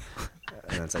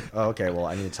 And it's like, "Oh, okay. Well,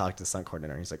 I need to talk to the stunt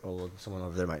coordinator." And he's like, "Oh, well, someone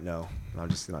over there might know." And I'm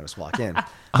just walk in.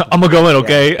 I'm gonna go in,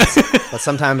 okay? Yeah. But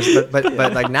sometimes,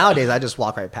 but like nowadays, I just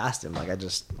walk right past him. Like I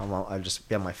just be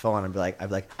on my phone and I'd be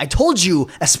like, "I told you,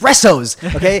 espressos,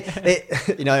 okay?"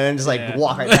 And just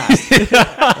walk right past.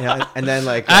 And then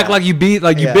act like you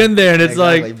you've been there, and it's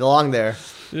exactly, you belong there.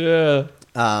 Yeah.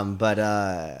 I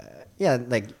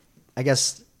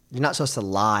guess you're not supposed to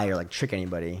lie or trick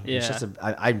anybody. Yeah. It's just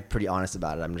I'm pretty honest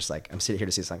about it. I'm just I'm sitting here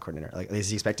to see the stunt coordinator. Is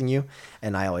he expecting you?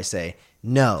 And I always say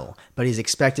no, but he's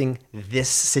expecting this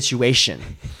situation,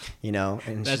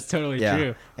 And that's totally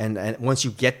true. And once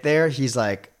you get there, he's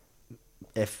like,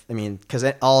 because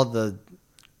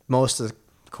most of the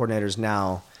coordinators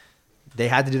now, they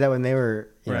had to do that when they were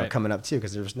Right. coming up too,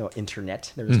 because there was no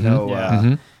internet, there was no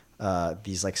Yeah.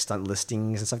 these like stunt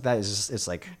listings and stuff like that. It's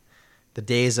like the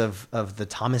days of the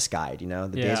Thomas Guide, the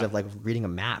days Yeah. of like reading a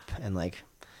map and like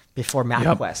before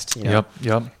MapQuest.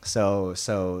 Yep.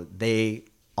 So they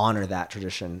honor that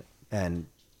tradition, and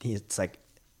it's like,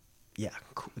 yeah,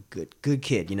 cool, good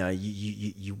kid.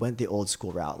 You went the old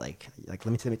school route. Like let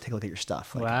me take a look at your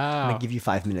stuff. Like, Wow. I'm gonna give you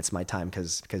 5 minutes of my time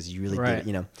because you really Right.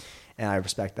 did it. And I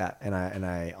respect that, and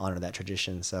I honor that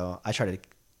tradition. So I try to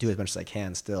do as much as I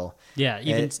can still. Yeah,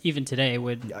 even today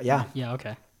would. Yeah. Yeah.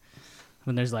 Okay.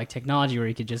 When there's like technology where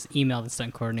you could just email the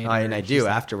stunt coordinator. And I and do she's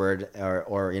like, afterward,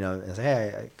 or and say,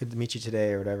 hey, good to meet you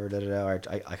today, or whatever. Or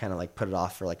I kind of like put it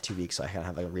off for like 2 weeks, so I kind of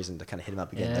have like a reason to kind of hit him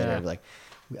up again later. Be like,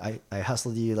 I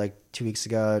hustled you like 2 weeks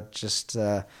ago. Just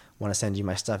want to send you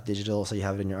my stuff digital, so you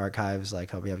have it in your archives.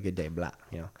 Like, hope you have a good day. Blah.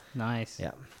 Nice.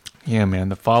 Yeah. Yeah, man.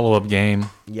 The follow-up game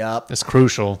Yup. is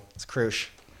crucial. It's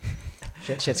crucial.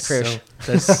 Shit's crucial.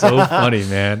 That's so funny,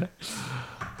 man.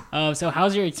 So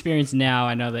how's your experience now?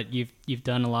 I know that you've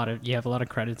done you have a lot of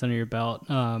credits under your belt.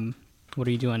 What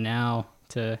are you doing now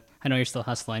I know you're still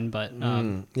hustling, but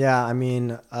Yeah, I mean,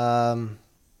 there's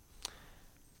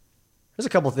a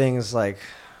couple things like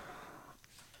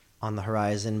on the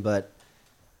horizon, but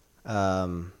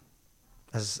as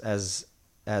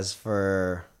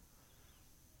for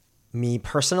me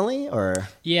personally, or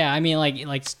yeah, I mean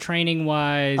like training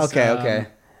wise. okay.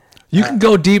 You can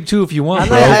go deep too if you want,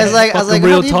 bro. I was like, Fucking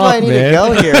how deep do I need man. to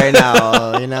go here right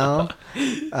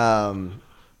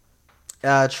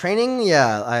now? Training,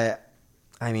 yeah.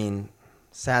 I mean,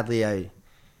 sadly,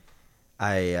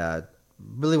 I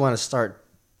really want to start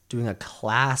doing a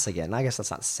class again. I guess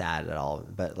that's not sad at all,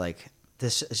 but like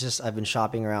this, it's just I've been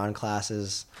shopping around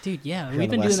classes. Dude, yeah, Here we've on the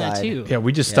been doing west that side. too. Yeah,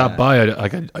 we just stopped by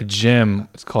a gym.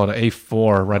 It's called an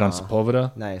A4 right on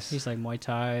Sepulveda. Nice. He's like Muay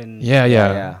Thai and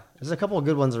Yeah. There's a couple of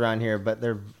good ones around here, but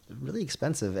they're really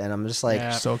expensive, and I'm just like,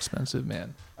 Yeah. So expensive,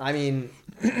 man. I mean,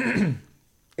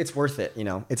 it's worth it.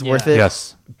 It's Yeah. worth it.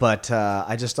 Yes. But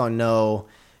I just don't know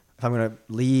if I'm gonna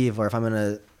leave or if I'm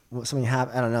gonna something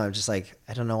happen. I don't know. I'm just like,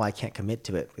 I don't know why I can't commit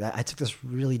to it. I took this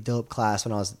really dope class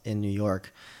when I was in New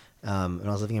York, and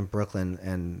I was living in Brooklyn,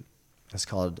 and it's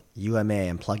called UMA.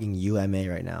 I'm plugging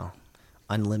UMA right now,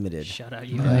 unlimited. Shout out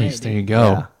you. Nice. There you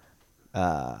go.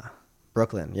 Yeah.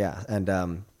 Brooklyn, yeah, and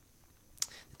the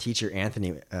teacher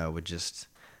Anthony would just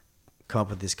come up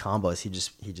with these combos. He's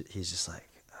just like,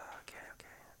 okay,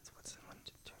 what's 1,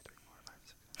 2, 3, 4, 5,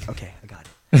 6. Okay, I got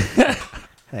it.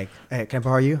 Like, hey, can I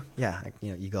borrow you? Yeah,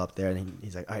 you go up there, and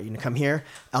he's like, all right, you're gonna come here,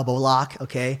 elbow lock,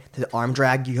 okay, to the arm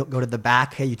drag, you go to the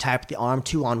back, okay, you tie up the arm,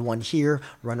 2 on 1 here,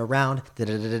 run around,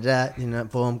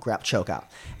 boom, grab, choke out,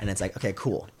 and it's like, okay,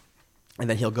 cool, and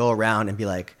then he'll go around and be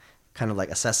like, kind of like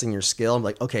assessing your skill. I'm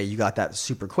like, okay, you got that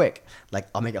super quick. Like,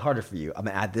 I'll make it harder for you. I'm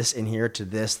gonna add this in here to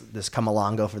this come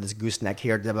along, go for this gooseneck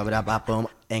here, blah, blah, blah, blah, boom,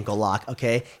 ankle lock.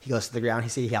 Okay, he goes to the ground. He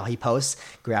see how he posts.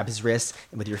 Grab his wrist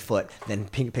and with your foot, then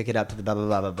pick it up to the blah, blah,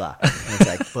 blah, blah, blah. And it's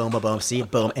like boom, boom, boom. See,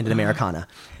 boom, into the Americana.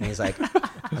 And he's like,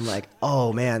 I'm like,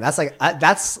 oh man, that's like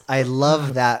I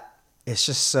love that. It's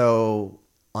just so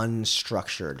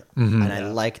unstructured, and I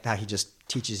like how he just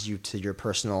teaches you to your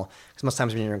personal. Because most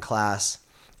times when you're in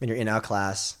our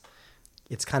class,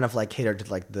 it's kind of like catered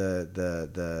to like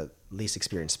the least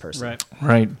experienced person.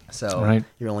 Right. So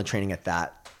you're only training at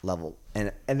that level.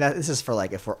 And that this is for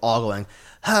like if we're all going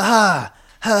ha ha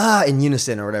ha ha in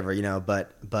unison or whatever,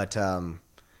 but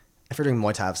if you're doing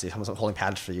Muay Thai, obviously someone's holding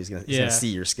pads for you, he's gonna see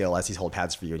your skill as he's holding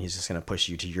pads for you, and he's just gonna push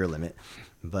you to your limit.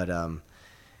 But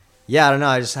yeah, I don't know.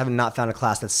 I just haven't not found a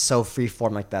class that's so free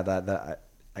form like that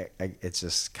it's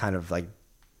just kind of like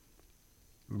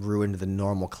ruined the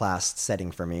normal class setting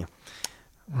for me.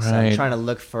 Right. So I'm trying to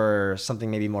look for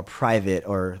something maybe more private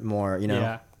or more,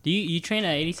 Yeah. Do you train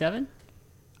at 87?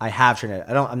 I have trained it.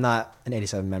 I'm not an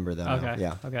 87 member though. Okay.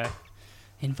 Yeah. Okay.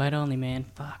 Invite only, man.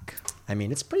 Fuck. I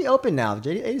mean, it's pretty open now.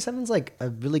 87 is like a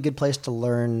really good place to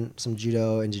learn some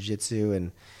judo and jiu-jitsu,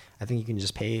 and I think you can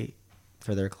just pay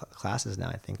for their classes now.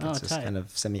 I think it's just tight. kind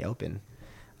of semi-open.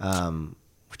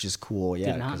 Which is cool,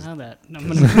 yeah. Did not know that.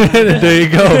 There you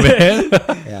go, man.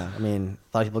 Yeah, I mean,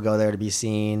 a lot of people go there to be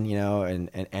seen,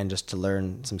 and just to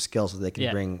learn some skills that they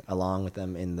can bring along with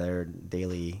them in their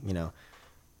daily,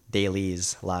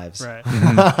 dailies lives. Right.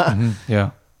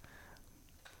 Yeah.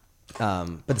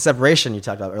 But the separation you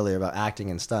talked about earlier about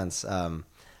acting and stunts, I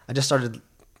just started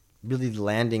really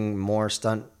landing more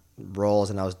stunt roles,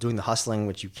 and I was doing the hustling,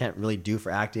 which you can't really do for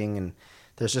acting, and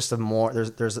there's just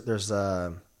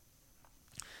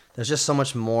there's just so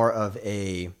much more of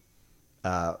a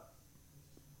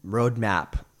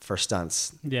roadmap for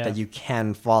stunts Yeah. that you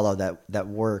can follow that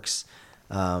works.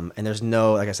 And there's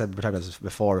no, like I said, we were talking about this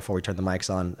before we turned the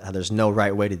mics on, how there's no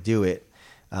right way to do it.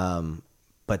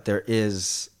 But there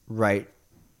is right,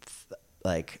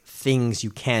 like things you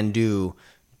can do,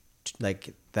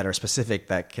 like that are specific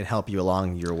that can help you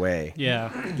along your way.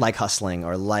 Yeah. Like hustling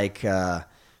or like,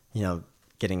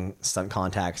 getting stunt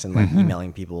contacts and like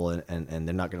emailing people and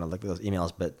they're not going to look at those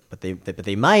emails, but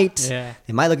they might. Yeah.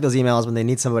 They might look at those emails when they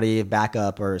need somebody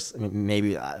backup or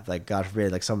maybe like God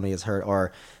forbid, like somebody is hurt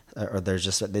or they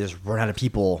just run out of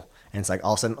people and it's like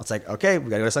all of a sudden it's like, okay, we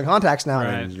got to go to stunt contacts now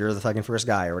and you're the fucking first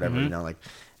guy or whatever, like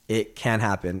it can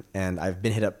happen. And I've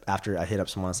been hit up after I hit up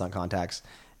someone on stunt contacts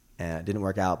and it didn't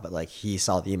work out, but like he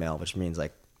saw the email, which means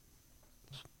like,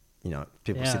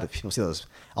 people see those.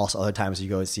 Also, other times you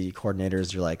go and see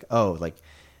coordinators, you're like, oh, like,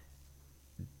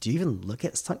 do you even look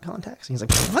at stunt contacts? And he's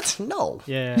like, what? No.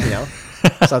 Yeah.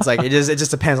 So it's like it just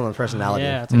depends on the personality.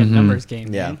 Yeah, it's like a numbers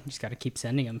game. Yeah. Man. You just got to keep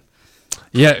sending them.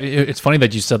 Yeah, it's funny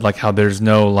that you said like how there's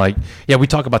no like, yeah, we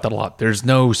talk about that a lot. There's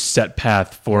no set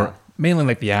path for mainly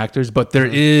like the actors, but there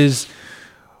is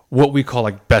what we call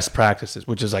like best practices,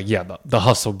 which is like, the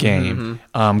hustle game,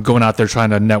 going out there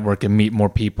trying to network and meet more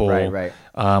people. Right.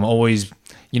 Always,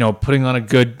 putting on a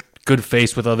good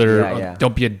face with other,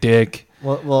 don't be a dick.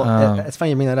 Well, it's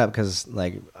funny you bring that up because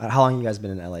like, how long have you guys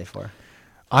been in LA for?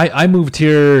 I moved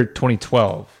here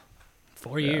 2012.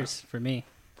 4 years for me.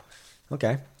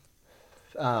 Okay.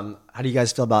 How do you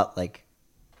guys feel about like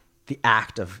the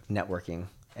act of networking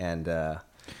and,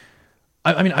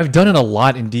 I mean, I've done it a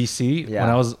lot in DC. Yeah. When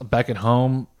I was back at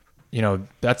home,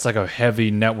 that's like a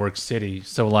heavy network city.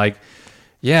 So like,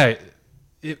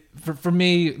 for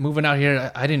me moving out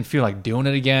here, I didn't feel like doing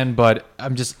it again, but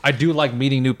I do like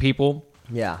meeting new people.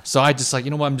 Yeah. So I just like,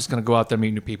 I'm just going to go out there,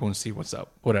 meet new people and see what's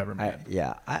up, whatever, man.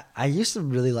 I used to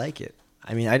really like it.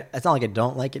 I mean, it's not like I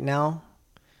don't like it now.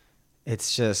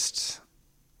 It's just,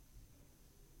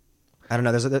 I don't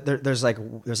know. There's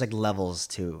like levels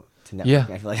to networking. Yeah.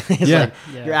 I feel like it's like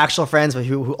your actual friends, but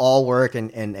who all work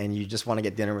and you just want to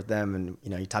get dinner with them and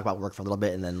you talk about work for a little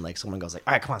bit and then like someone goes like,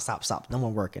 all right, come on, stop, no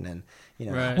more work, and then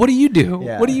Right. What do you do?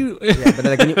 Yeah. What do you? Yeah, but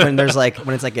like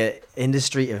when it's like an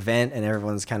industry event and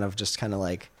everyone's kind of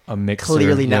like A mixer,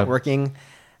 clearly networking,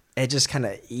 it just kind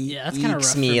of that's kinda rough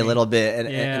eats for me a me. little bit,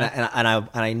 and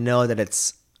I know that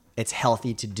it's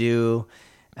healthy to do.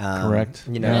 Correct.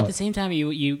 But at the same time,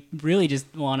 you really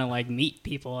just want to like meet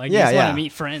people. Like, Yeah, you just want yeah. to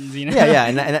meet friends.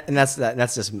 Yeah, and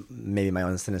that's just maybe my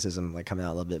own cynicism like coming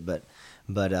out a little bit,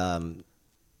 but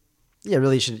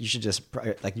really you should just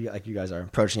like you guys are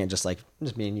approaching it just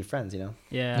meeting new friends, Yeah.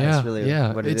 That's really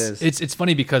what it is. It's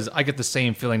funny because I get the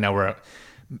same feeling now we're at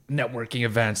networking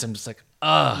events. I'm just like,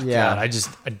 God,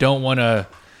 I don't want to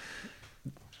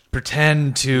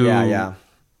pretend to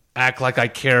act like I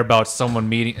care about someone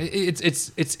meeting.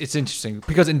 It's interesting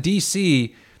because in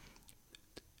DC,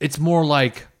 it's more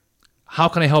like, how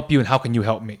can I help you and how can you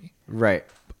help me? Right.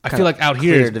 I feel like out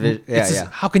here, division. it's just,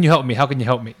 how can you help me? How can you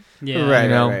help me? Yeah. Right, You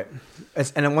know? right.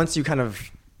 And then once you kind of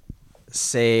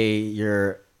say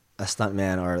you're a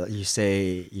stuntman or you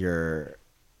say you're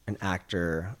an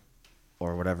actor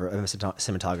or whatever, a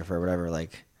cinematographer or whatever,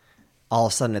 like all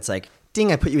of a sudden it's like,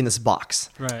 ding, I put you in this box.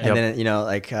 Right. And then,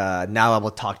 now I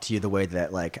will talk to you the way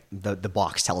that like the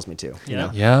box tells me to, you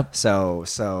know? Yep. So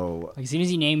Like as soon as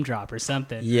you name drop or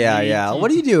something. yeah.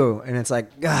 What do you do? And it's like,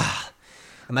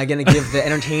 am I going to give the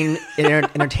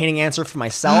entertaining answer for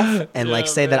myself and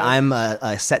say that I'm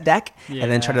a set deck and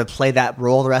then try to play that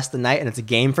role the rest of the night and it's a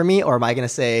game for me? Or am I going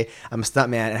to say I'm a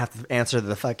stuntman and have to answer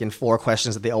the fucking 4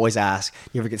 questions that they always ask?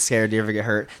 You ever get scared? Do you ever get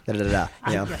hurt?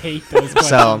 I hate those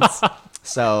questions.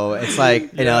 So it's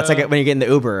like, it's like when you get in the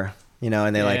Uber,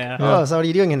 and they're like, oh, so what are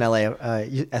you doing in LA?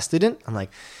 You a student? I'm like,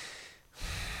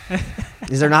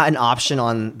 is there not an option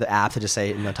on the app to just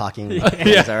say, talking? Dude. Don't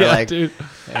you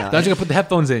gotta put the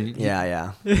headphones in?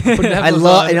 Yeah. Put the I headphones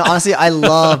love, on. honestly, I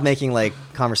love making like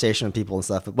conversation with people and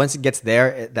stuff. But once it gets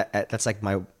there, that's like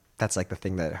the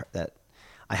thing that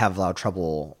I have a lot of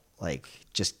trouble like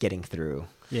just getting through.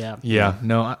 Yeah. Yeah.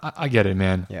 No, I get it,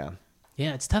 man. Yeah.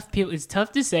 Yeah, it's tough. It's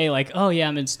tough to say like, "Oh yeah,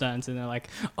 I'm in stunts," and they're like,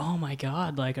 "Oh my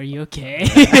god, like, are you okay?"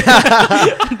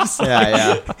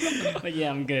 Yeah. Like, yeah,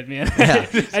 I'm good, man. Yeah.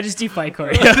 I just do fight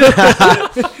choreo.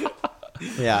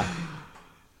 Yeah.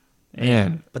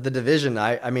 Man. But the division,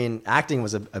 I mean, acting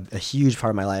was a huge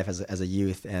part of my life as a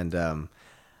youth, and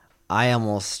I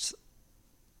almost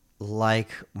like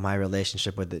my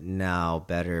relationship with it now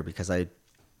better because I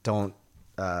don't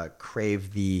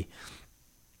crave the,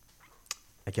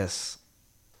 I guess,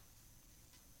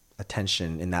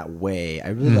 attention in that way. I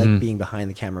really like being behind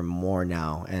the camera more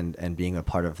now, and being a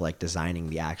part of like designing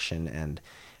the action and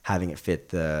having it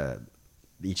fit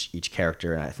each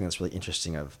character. And I think that's really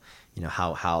interesting of, you know,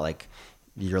 how like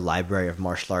your library of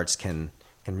martial arts can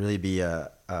really be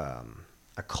a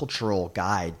cultural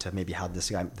guide to maybe how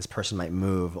this person might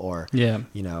move, or you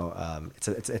know, it's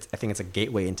I think it's a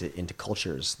gateway into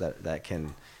cultures that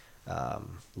can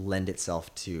lend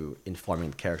itself to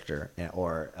informing the character,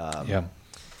 or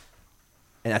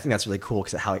and I think that's really cool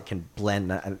because how it can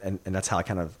blend, and that's how I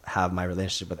kind of have my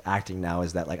relationship with acting now,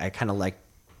 is that like I kind of like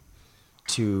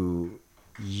to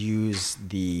use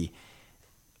the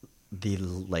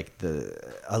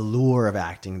allure of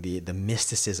acting, the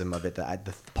mysticism of it,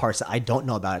 the parts that I don't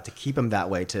know about it, to keep them that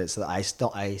way, so that I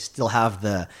still have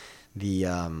the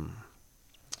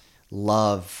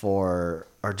love for,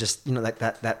 or just, you know, like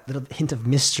that little hint of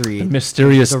mystery, the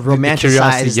mysterious, the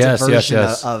romanticized version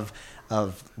yes.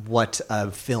 of what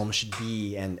a film should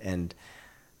be, and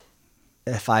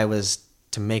if I was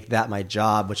to make that my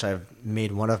job, which I've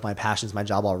made one of my passions my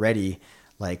job already,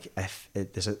 like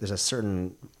there's a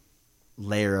certain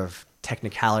layer of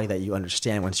technicality that you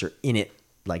understand once you're in it,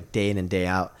 like day in and day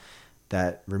out,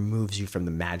 that removes you from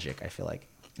the magic, I feel like.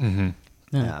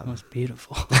 That was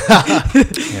beautiful.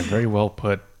 Yeah, very well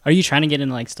put. Are you trying to get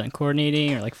into like stunt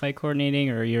coordinating or like fight coordinating,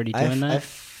 or are you already doing that? I've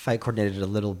fight coordinated a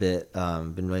little bit.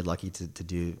 Been really lucky to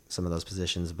do some of those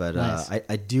positions, but nice.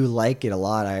 I do like it a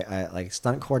lot. I like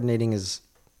stunt coordinating is,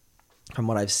 from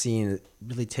what I've seen, it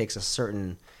really takes a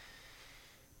certain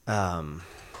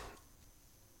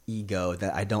ego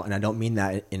that I don't mean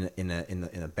that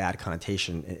in a bad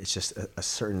connotation. It's just a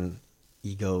certain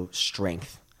ego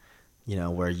strength, you know,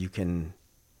 where you can,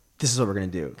 this is what we're gonna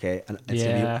do, okay, and it's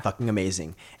gonna be fucking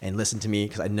amazing, and listen to me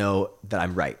because I know that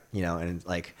I'm right, you know, and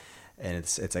like, and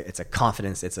it's a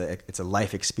confidence, it's a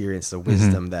life experience, a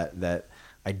wisdom that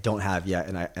I don't have yet,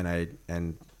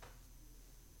 and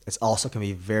it's also can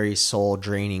be very soul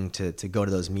draining to go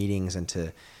to those meetings and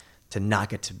to not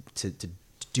get to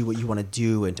do what you want to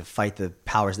do, and to fight the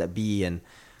powers that be, and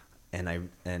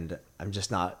I'm just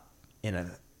not in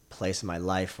a place in my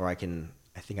life where I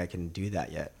think I can do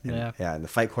that yet. And the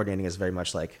fight coordinating is very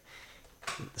much like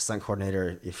the stunt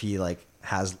coordinator. If he like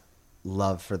has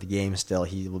love for the game still,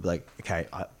 he will be like, okay,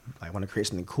 I want to create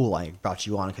something cool. I brought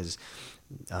you on because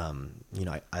you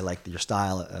know, I like your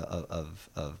style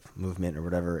of movement or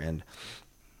whatever, and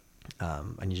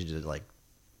I need you to like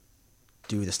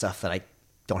do the stuff that I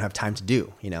don't have time to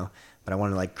do, you know, but I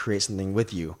want to like create something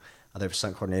with you. Other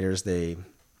stunt coordinators, they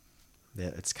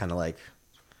it's kind of like,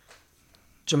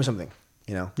 show me something,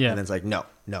 you know, and then it's like no,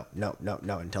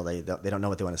 until they don't know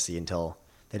what they want to see, until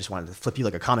they just want to flip you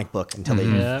like a comic book until they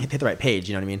hit the right page,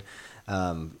 you know what I mean?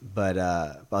 But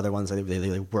other ones,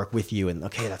 they work with you, and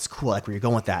okay, that's cool, I like where you're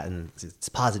going with that, and it's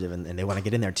positive, and they want to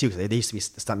get in there too, because they used to be a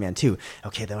stuntman too.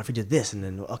 Okay, then what if we did this, and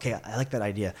then okay, I like that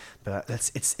idea, but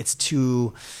it's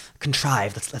too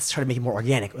contrived. Let's try to make it more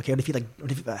organic. Okay, how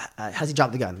does he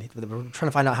drop the gun? We're trying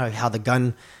to find out how the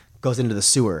gun goes into the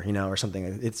sewer, you know, or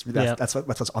something. That's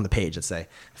what's on the page. Let's say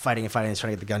fighting, he's trying to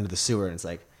get the gun to the sewer, and it's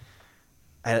like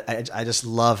I just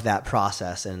love that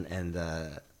process, and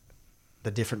the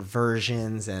different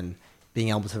versions, and being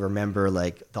able to remember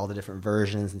like all the different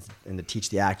versions, and to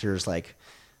teach the actors like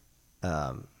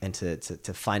and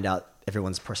to find out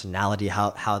everyone's personality,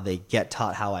 how they get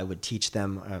taught, how I would teach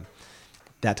them,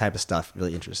 that type of stuff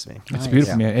really interests me. It's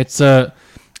beautiful, man. It's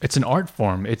an art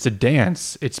form. It's a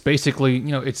dance. It's basically,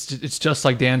 you know, it's just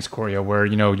like dance choreo, where,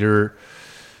 you know,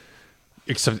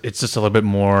 it's just a little bit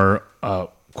more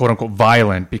quote unquote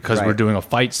violent, because we're doing a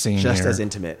fight scene just here. as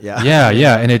intimate.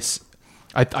 Yeah, and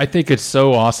I think it's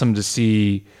so awesome to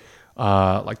see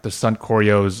like the stunt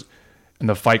choreos and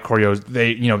the fight choreos,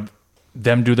 they, you know,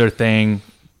 them do their thing,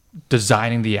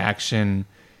 designing the action,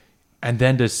 and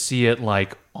then to see it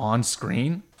like on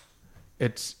screen,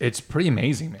 it's pretty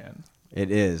amazing, man.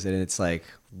 It is, and it's like,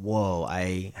 whoa,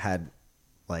 I had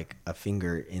like a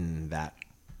finger in that,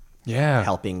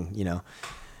 helping, you know,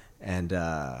 and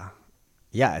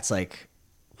it's like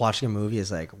watching a movie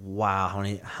is like, wow,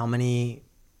 how many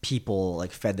people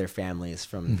like fed their families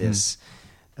from this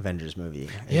Avengers movie.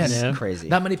 It's crazy.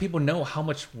 Not many people know how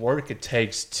much work it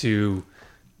takes to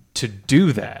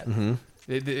do that.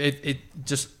 It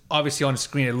just, obviously on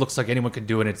screen it looks like anyone could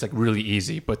do it, and it's like really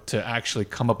easy, but to actually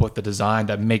come up with the design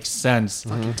that makes sense,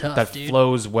 tough, that dude.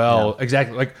 flows well,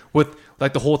 exactly, like with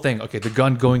like the whole thing, okay, the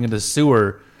gun going into the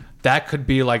sewer, that could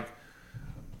be like,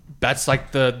 that's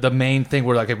like the main thing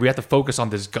where like, we have to focus on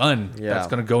this gun that's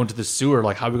going to go into the sewer,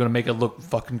 like how are we going to make it look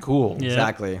fucking cool?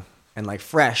 Exactly. And like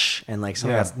fresh, and like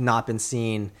something that's not been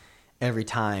seen, every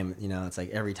time, it's like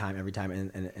every time.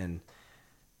 And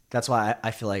that's why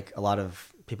I feel like a lot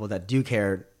of people that do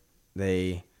care,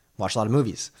 they watch a lot of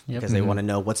movies because they want to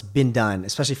know what's been done,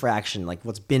 especially for action, like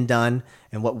what's been done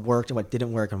and what worked and what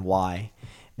didn't work and why.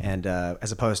 And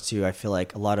as opposed to, I feel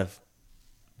like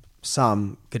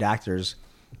some good actors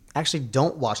actually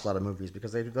don't watch a lot of movies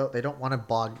because they don't want to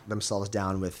bog themselves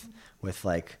down with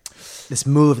like this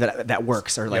move that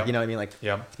works, or like, you know what I mean? Like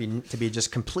to be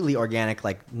just completely organic,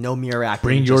 like no mirror acting.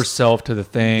 Bring yourself to the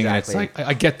thing. Exactly. It's like,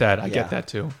 I get that. I get that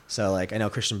too. So like, I know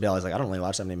Christian Bale is like, I don't really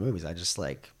watch that many movies. I just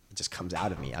like, it just comes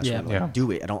out of me. I just want to like,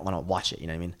 do it. I don't want to watch it. You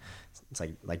know what I mean? It's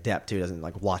like Depp too doesn't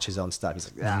like watch his own stuff.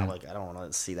 He's like, like I don't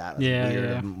want to see that. That's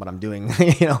weird what I'm doing,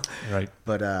 Right.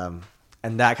 But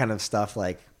and that kind of stuff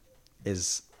like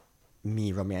is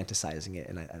me romanticizing it,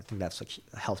 and I think that's what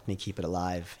helped me keep it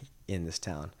alive in this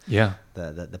town. Yeah.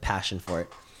 The passion for it.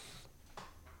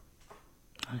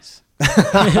 Nice.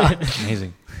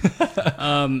 Amazing.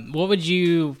 What would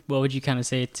you kind of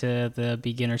say to the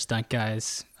beginner stunt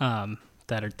guys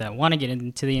that want to get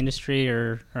into the industry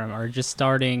or are just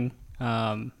starting?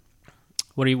 What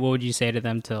would you say to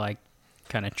them to like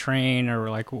kind of train,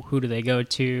 or like who do they go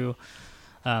to?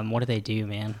 What do they do,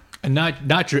 man? And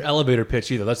not your elevator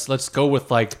pitch either. Let's go with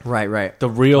like right the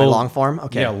real my long form.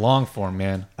 Okay, yeah, long form,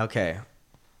 man. Okay.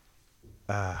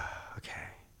 Okay.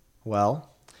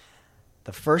 Well,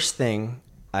 the first thing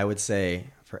I would say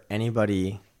for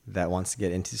anybody that wants to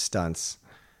get into stunts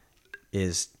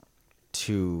is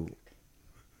to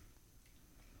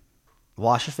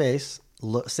wash your face,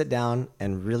 sit down,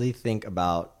 and really think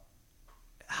about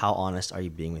how honest are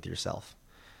you being with yourself,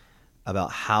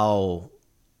 about how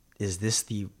is this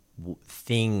the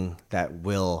thing that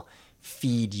will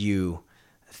feed you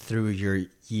through your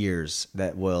years,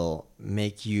 that will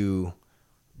make you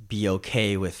be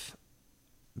okay with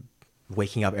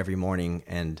waking up every morning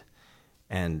and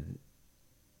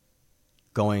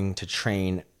going to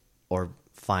train or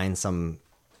find some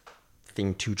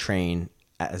thing to train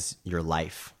as your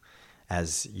life,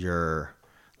 as your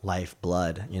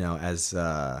lifeblood, as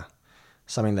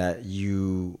something that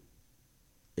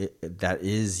that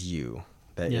is you,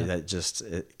 that just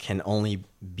it can only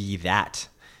be that.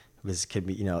 This could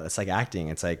be, it's like acting.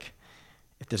 It's like,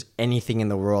 if there's anything in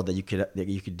the world that you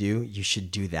could do, you should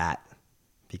do that,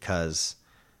 because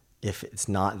if it's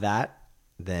not that,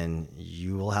 then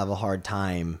you will have a hard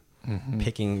time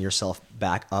picking yourself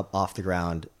back up off the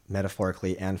ground,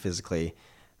 metaphorically and physically,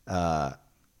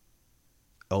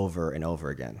 over and over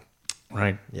again.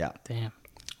 Right. Yeah. Damn.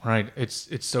 Right.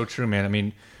 It's so true, man. I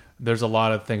mean, there's a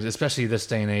lot of things, especially this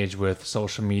day and age with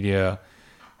social media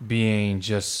being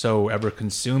just so ever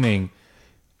consuming.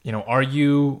 Are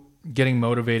you getting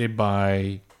motivated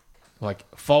by like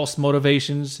false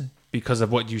motivations because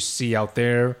of what you see out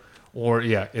there? Or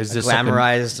is this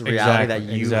glamorized reality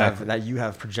that you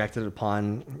have projected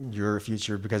upon your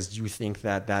future because you think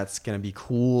that that's going to be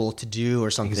cool to do or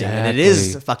something? Exactly. And it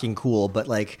is fucking cool, but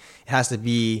like, it has to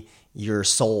be your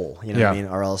soul, what I mean?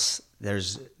 Or else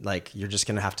there's like, you're just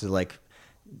going to have to like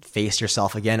face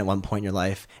yourself again at one point in your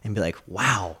life and be like,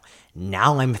 wow,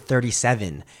 now I'm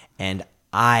 37 and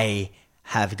I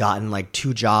have gotten like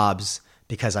 2 jobs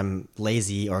because I'm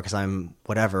lazy or because I'm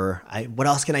whatever. What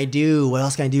else can I do? What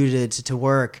else can I do to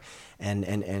work? And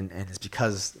it's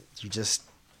because you just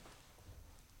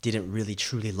didn't really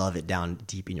truly love it down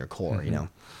deep in your core,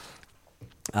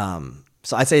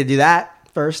 So I'd say do that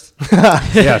first.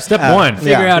 Step one.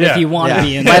 Figure out if you want to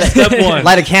be in that. Step one.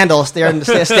 Light a candle, stare into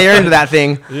that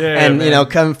thing, and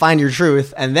come find your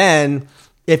truth. And then,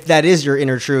 if that is your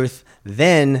inner truth,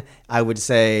 then I would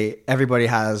say everybody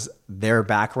has their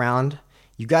background.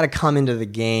 You got to come into the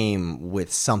game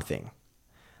with something.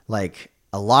 Like,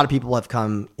 a lot of people have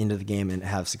come into the game and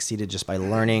have succeeded just by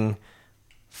learning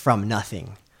from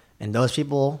nothing. And those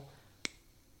people,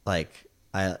 like,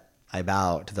 I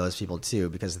bow to those people too,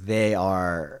 because they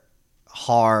are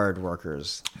hard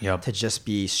workers to just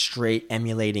be straight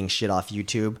emulating shit off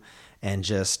YouTube and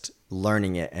just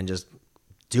learning it and just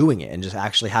doing it and just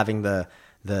actually having the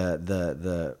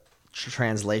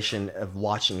translation of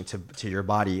watching to your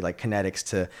body, like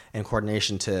kinetics and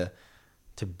coordination to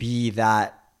be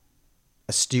that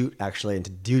astute actually, and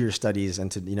to do your studies and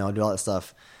to do all that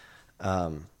stuff.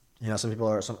 Some people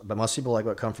are, but most people like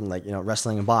what come from like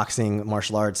wrestling and boxing,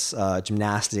 martial arts,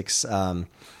 gymnastics,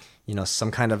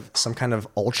 some kind of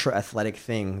ultra athletic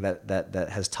thing that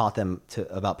has taught them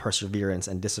about perseverance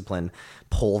and discipline,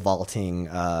 pole vaulting,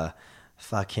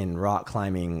 fucking rock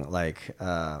climbing, like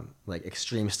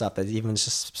extreme stuff that's even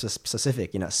just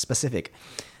specific,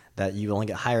 that you only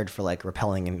get hired for, like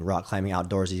rappelling and rock climbing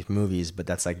outdoorsy movies, but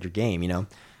that's like your game,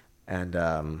 and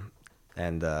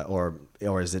and or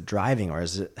is it driving, or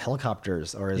is it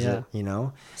helicopters, or is it, you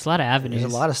know, it's a lot of avenues.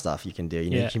 There's a lot of stuff you can do. You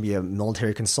know, you can be a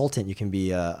military consultant. You can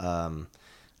be a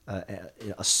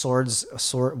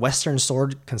Western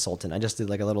sword consultant. I just did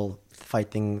like a little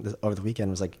fight thing over the weekend.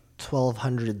 It was like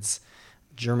 1200s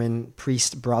German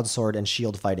priest broadsword and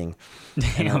shield fighting.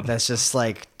 And that's just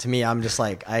like, to me, I'm just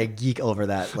like, I geek over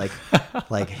that,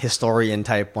 like historian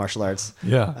type martial arts.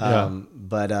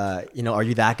 But you know, are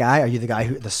you that guy? Are you the guy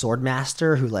the sword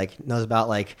master who like knows about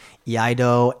like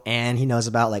Iaido, and he knows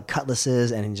about like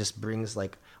cutlasses, and he just brings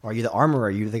like, or are you the armorer? Are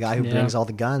you the guy who brings all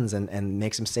the guns and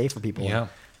makes them safe for people? Yeah.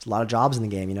 There's a lot of jobs in the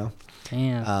game, you know?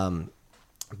 Damn.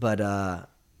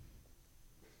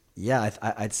 Yeah,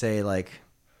 I'd say like,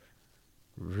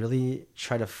 really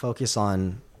try to focus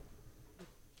on,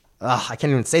 I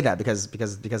can't even say that because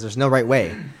there's no right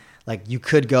way. Like, you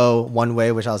could go one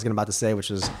way, which I was about to say, which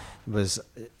was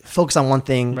focus on one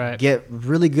thing, get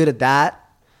really good at that,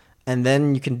 and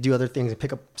then you can do other things and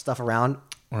pick up stuff around.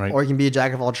 Right. Or you can be a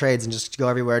jack of all trades and just go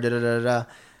everywhere,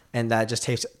 and that just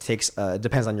takes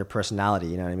depends on your personality.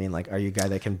 You know what I mean? Like, are you a guy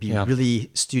that can be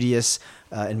really studious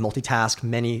and multitask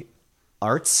many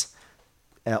arts?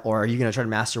 Or are you going to try to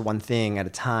master one thing at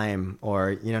a time? Or,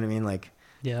 you know what I mean? Like,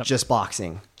 just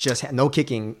boxing, just no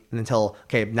kicking until,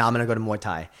 okay, now I'm going to go to Muay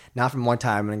Thai. Now from Muay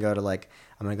Thai, I'm going to go to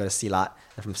Silat.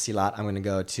 And from Silat, I'm going to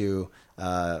go to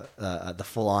the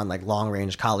full on like long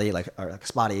range Kali, like, or like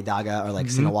Spadi, Daga, or like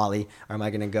Sinawali. Or I'm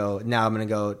going to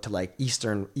go to like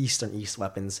Eastern East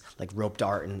weapons, like rope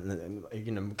dart. And are you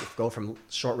going to go from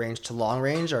short range to long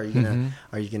range? Or are you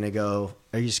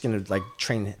just going to like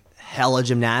train hella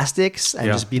gymnastics and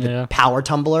just be the power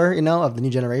tumbler, you know, of the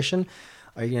new generation?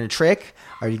 Are you gonna trick?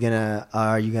 Are you gonna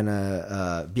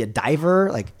be a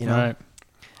diver? Like, you know, right.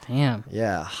 Damn.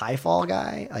 Yeah, high fall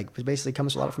guy. Like, it basically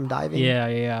comes a lot from diving.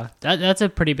 Yeah. That's a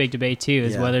pretty big debate too.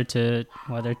 Is whether to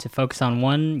focus on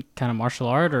one kind of martial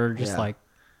art or just like,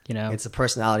 you know, it's a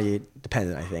personality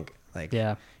dependent. I think. Like,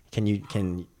 can you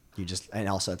just, and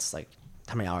also it's like,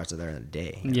 how many hours are there in a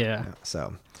day? You know?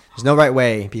 So there's no right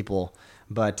way, people.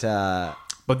 But the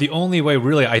only way,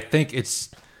 really, I think it's,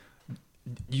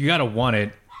 you gotta want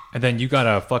it, and then you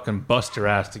gotta fucking bust your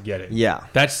ass to get it. Yeah,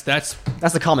 that's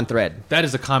the common thread. That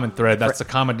is a common thread. That's the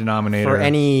common denominator for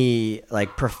any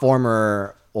like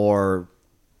performer or,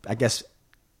 I guess,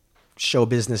 show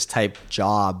business type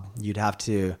job. You'd have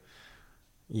to,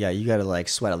 you gotta like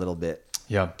sweat a little bit.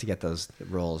 To get those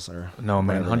roles. Or no,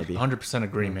 man, 100%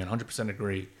 agree, man. 100%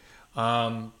 agree.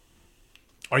 Are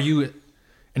you?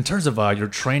 In terms of your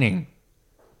training,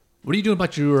 what are you doing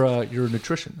about your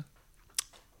nutrition?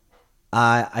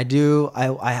 I do.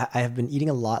 I have been eating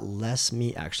a lot less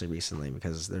meat actually recently,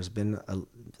 because there's been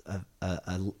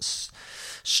a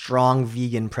strong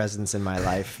vegan presence in my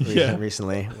life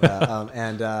recently.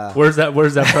 Where's that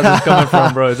presence coming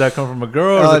from, bro? Is that coming from a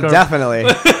girl? Oh, definitely.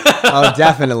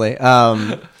 Definitely.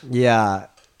 Yeah,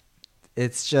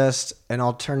 it's just an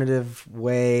alternative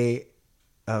way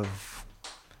of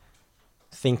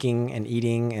thinking and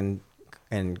eating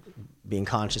and being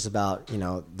conscious about, you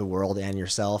know, the world and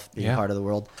yourself being part of the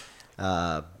world.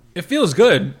 It feels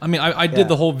good. I mean, I did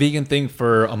the whole vegan thing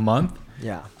for a month.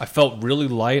 Yeah. I felt really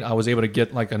light. I was able to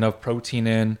get like enough protein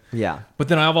in. Yeah. But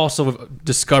then I've also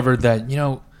discovered that, you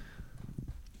know,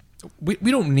 we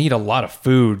don't need a lot of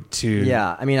food to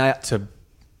to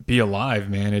be alive,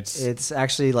 man. It's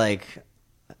actually like,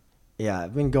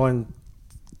 I've been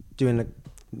doing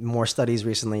more studies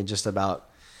recently just about,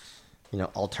 you know,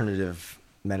 alternative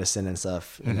medicine and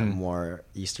stuff, you know, more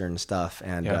Eastern stuff.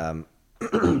 And,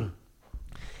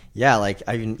 like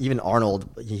even Arnold,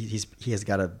 he has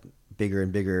got a bigger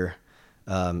and bigger,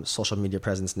 social media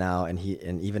presence now. And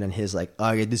even in his like,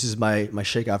 this is my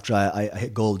shake after I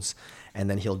hit golds. And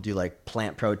then he'll do like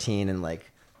plant protein and like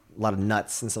a lot of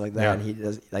nuts and stuff like that. Yeah. And he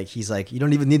does he's like, you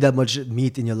don't even need that much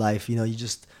meat in your life. You know, you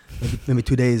just maybe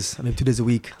 2 days a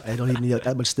week. I don't even need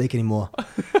that much steak anymore.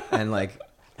 And like,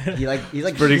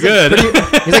 he's pretty good.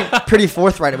 He's like pretty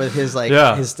forthright with his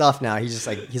his stuff now. He's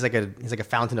like a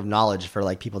fountain of knowledge for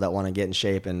like people that want to get in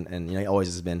shape, and you know, he always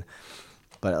has been.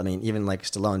 But I mean, even like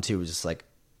Stallone too was just like,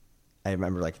 I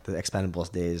remember like the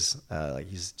Expendables days. Like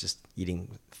he's just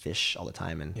eating fish all the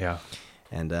time,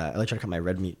 and I really try to cut my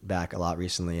red meat back a lot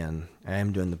recently, and I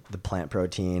am doing the plant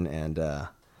protein, and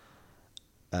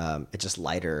it's just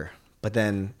lighter. But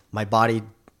then my body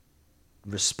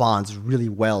responds really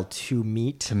well to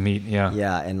meat.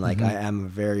 And like I am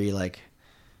very like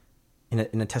in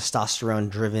a testosterone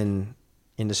driven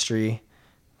industry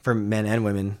for men and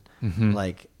women.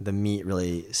 like the meat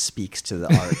really speaks to the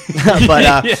art.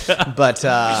 But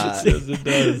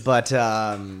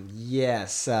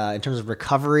yes, in terms of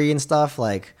recovery and stuff,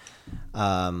 like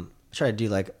I try to do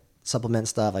like supplement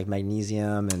stuff like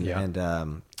magnesium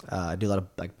and I do a lot of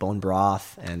like bone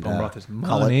broth and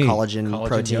collagen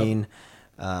protein.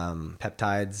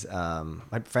 Peptides.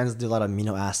 My friends do a lot of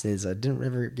amino acids. I didn't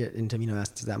ever get into amino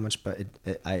acids that much, but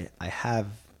I have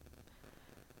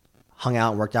hung out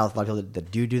and worked out with a lot of people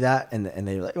that do that, and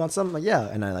they're like, "You want something?" Like, yeah,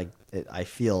 and I like it. I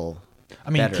feel.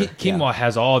 I mean, better. quinoa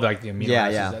has all like the amino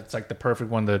acids. Yeah. That's like the perfect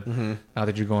one. Now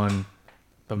that you're going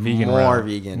the vegan more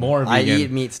vegan, I eat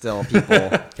meat still, people.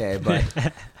 Okay,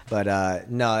 but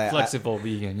no, flexible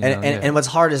vegan. And what's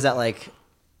hard is that like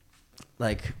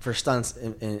for stunts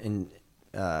in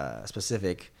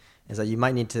specific is that you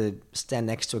might need to stand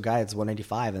next to a guy that's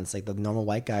 185 and it's like the normal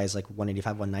white guy is like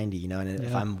 185 190, you know, and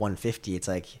if I'm 150 it's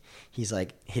like he's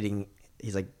like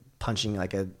punching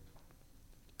like a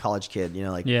college kid, you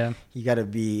know, like you got to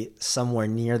be somewhere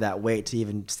near that weight to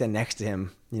even stand next to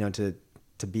him, you know, to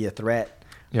be a threat.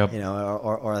 You know,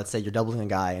 or let's say you're doubling a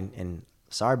guy and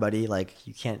sorry, buddy, like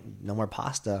you can't, no more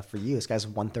pasta for you. This guy's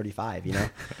 135, you know,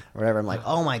 or whatever. I'm like,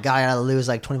 oh my God, I gotta lose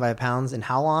like 25 pounds in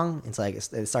how long? It's like,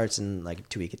 it starts in like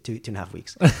 2 and a half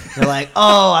weeks. They're like,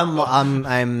 oh,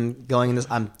 I'm going in this,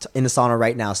 I'm in the sauna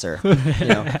right now, sir. You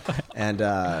know? And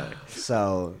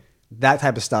so that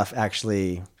type of stuff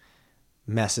actually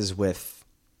messes with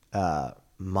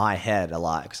my head a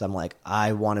lot. Cause I'm like,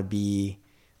 I want to be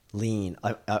lean.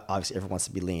 Obviously everyone wants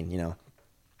to be lean, you know,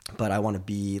 but I want to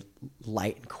be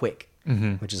light and quick,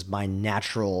 which is my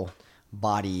natural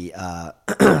body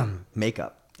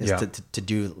makeup is to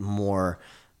do more.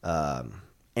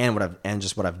 And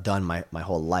what I've done my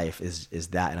whole life is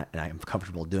that, and I'm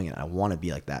comfortable doing it. I want to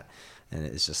be like that. And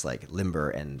it's just like limber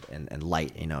and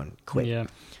light, you know, and quick. Yeah.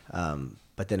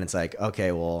 But then it's like,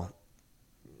 okay, well,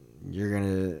 you're going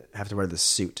to have to wear this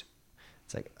suit.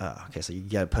 It's like, okay, so you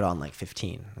got to put on like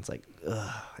 15. It's like,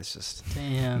 it's just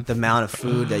the amount of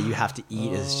food that you have to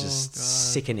eat is just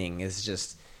sickening. It's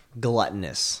just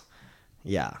gluttonous.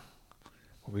 Yeah.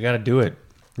 Well, we got to do it.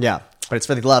 Yeah, but it's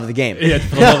for the love of the game. Yeah, it's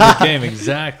for the love of the game.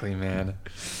 Exactly, man.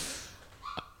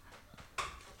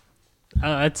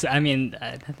 I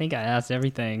think I asked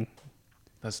everything.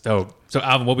 That's dope. So,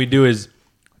 Alvin, what we do is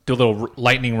do a little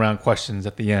lightning round questions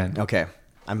at the end. Okay.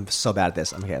 I'm so bad at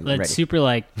this. I'm ready. It's super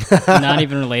like not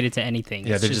even related to anything.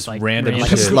 Yeah, it's they're just like random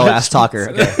like a slow ass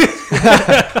talker. Okay.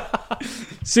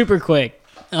 Super quick.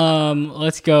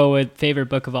 Let's go with favorite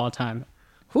book of all time.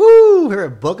 Woo!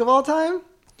 Favorite book of all time?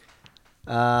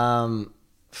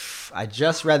 I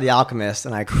just read The Alchemist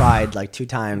and I cried like 2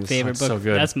 times. Favorite book. So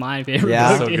good. That's my favorite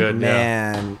yeah? book. So good,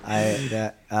 man.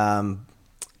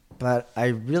 But I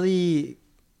really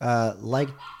like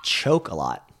Choke a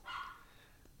lot.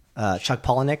 Chuck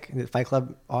Palahniuk, the Fight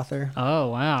Club author. Oh,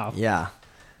 wow. Yeah.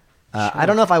 I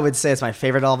don't know if I would say it's my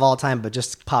favorite of all time, but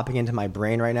just popping into my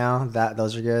brain right now,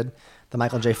 those are good. The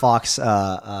Michael J. Fox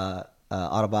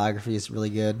autobiography is really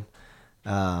good.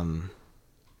 What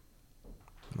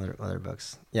other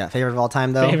books? Yeah, favorite of all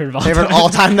time though. Favorite of all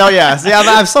time though. Yeah. See,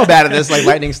 I'm so bad at this like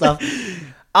lightning stuff.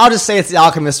 I'll just say it's The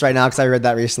Alchemist right now because I read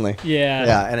that recently. Yeah.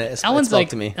 Yeah, and it spoke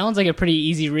to me. That one's like a pretty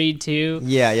easy read too.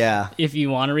 Yeah. If you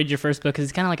want to read your first book, because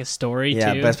it's kind of like a story too.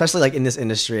 Yeah, but especially like in this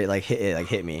industry, it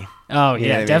hit me. Oh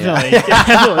yeah, definitely,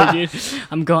 definitely, dude.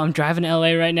 I'm driving to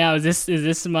LA right now. Is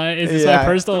this my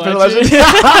personal legend?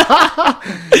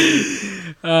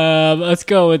 Let's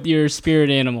go with your spirit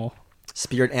animal.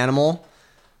 Spirit animal.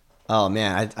 Oh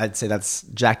man, I'd say that's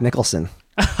Jack Nicholson.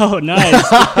 Oh, nice.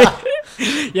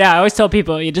 Yeah, I always tell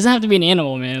people it doesn't have to be an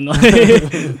animal, man.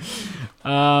 If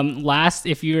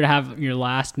you were to have your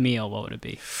last meal, what would it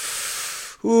be?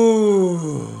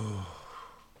 Ooh,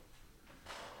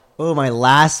 my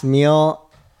last meal,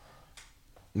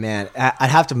 man. I'd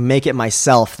have to make it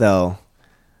myself though.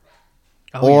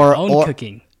 Oh, your own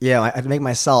cooking. Yeah, I'd make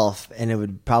myself, and it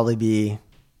would probably be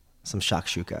some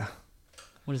shakshuka.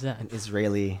 What is that? An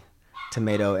Israeli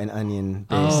tomato and onion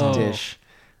based dish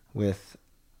with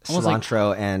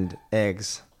cilantro and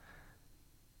eggs.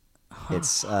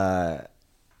 Huh.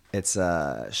 It's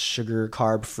sugar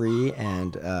carb free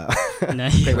and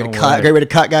nice. great way to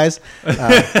cut, guys. But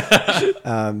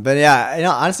yeah, you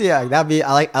know, honestly, that'd be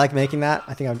I like making that.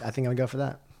 I think I would go for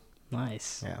that.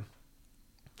 Nice. Yeah.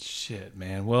 Shit,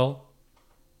 man. Well,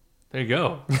 there you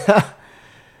go. I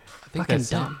think that's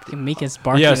dumb. Mika's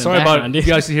barking. Yeah, sorry about you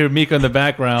guys can hear Mika in the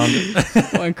background.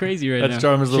 Going crazy right now. That's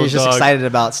Jarman's little dog. She's just excited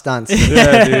about stunts.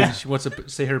 Yeah, dude. She wants to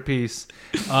say her piece.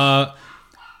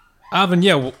 Alvin,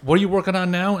 what are you working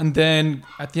on now? And then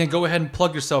at the end, go ahead and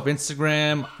plug yourself.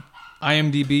 Instagram,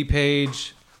 IMDb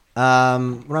page. What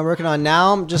I'm working on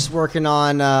now, I'm just working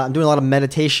on. I'm doing a lot of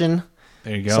meditation.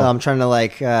 There you go. So I'm trying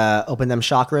to open them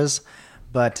chakras.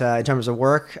 But in terms of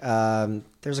work,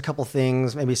 there's a couple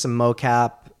things. Maybe some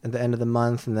mocap at the end of the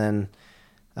month, and then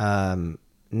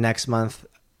next month,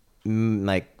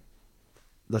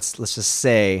 let's just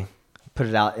say, put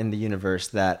it out in the universe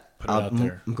that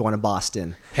I'm going to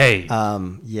Boston. Hey.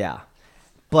 Yeah.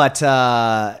 But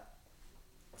oh,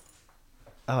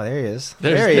 there he is.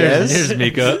 There he is. There's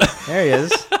Mika. There he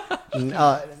is.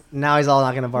 Now he's all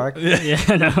not going to bark.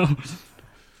 Yeah, no.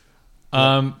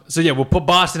 So yeah, we'll put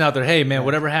Boston out there. Hey man,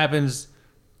 whatever happens,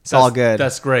 it's all good.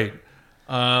 That's great.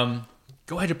 Go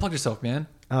ahead and plug yourself, man.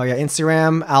 Oh yeah,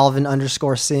 Instagram Alvin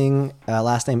 _Hsing,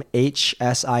 last name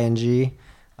Hsing.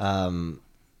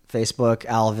 Facebook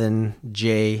Alvin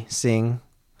J Hsing.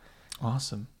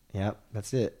 Awesome. Yep,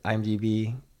 that's it.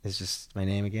 IMDb is just my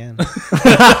name again.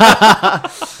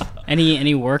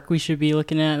 Any work we should be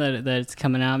looking at that's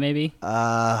coming out maybe?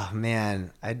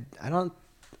 Man, I don't.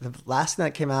 The last thing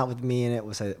that came out with me in it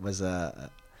was an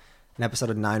episode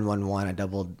of 911. I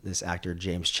doubled this actor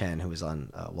James Chen, who was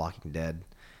on Walking Dead.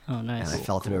 Oh, nice. And I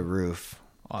fell through a roof.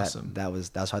 Awesome. That was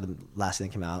probably the last thing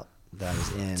that came out that I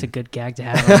was in. It's a good gag to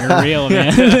have on your reel,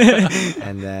 man.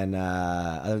 And then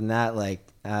other than that,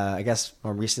 I guess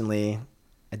more recently,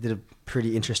 I did a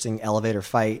pretty interesting elevator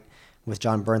fight with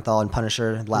John Bernthal and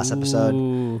Punisher last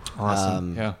episode.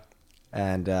 Awesome. Yeah.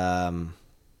 And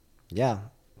yeah,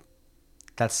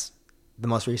 that's the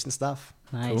most recent stuff.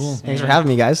 Nice. Cool. Thanks for having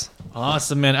me, guys.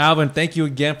 Awesome, man. Alvin, thank you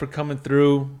again for coming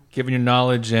through, giving your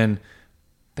knowledge, and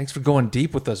thanks for going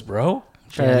deep with us, bro.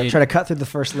 Try to cut through the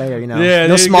first layer, Yeah,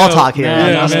 no small talk here.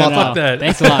 No small talk. Fuck that.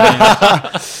 Thanks a lot,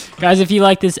 man. Guys, if you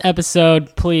like this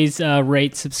episode, please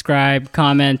rate, subscribe,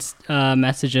 comment,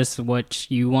 message us what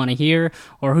you want to hear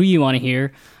or who you want to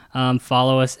hear.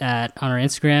 Follow us on our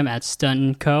Instagram at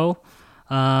Stunt & Co.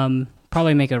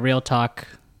 Probably make a Real Talk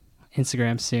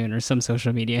Instagram soon or some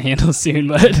social media handle soon,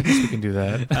 but We can do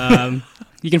that.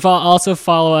 you can also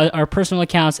follow our personal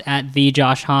accounts at the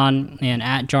Josh Hahn and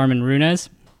at Jarman Runes.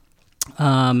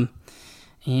 And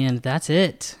that's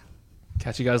it.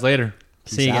 Catch you guys later.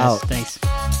 See you Peace guys. out. Thanks.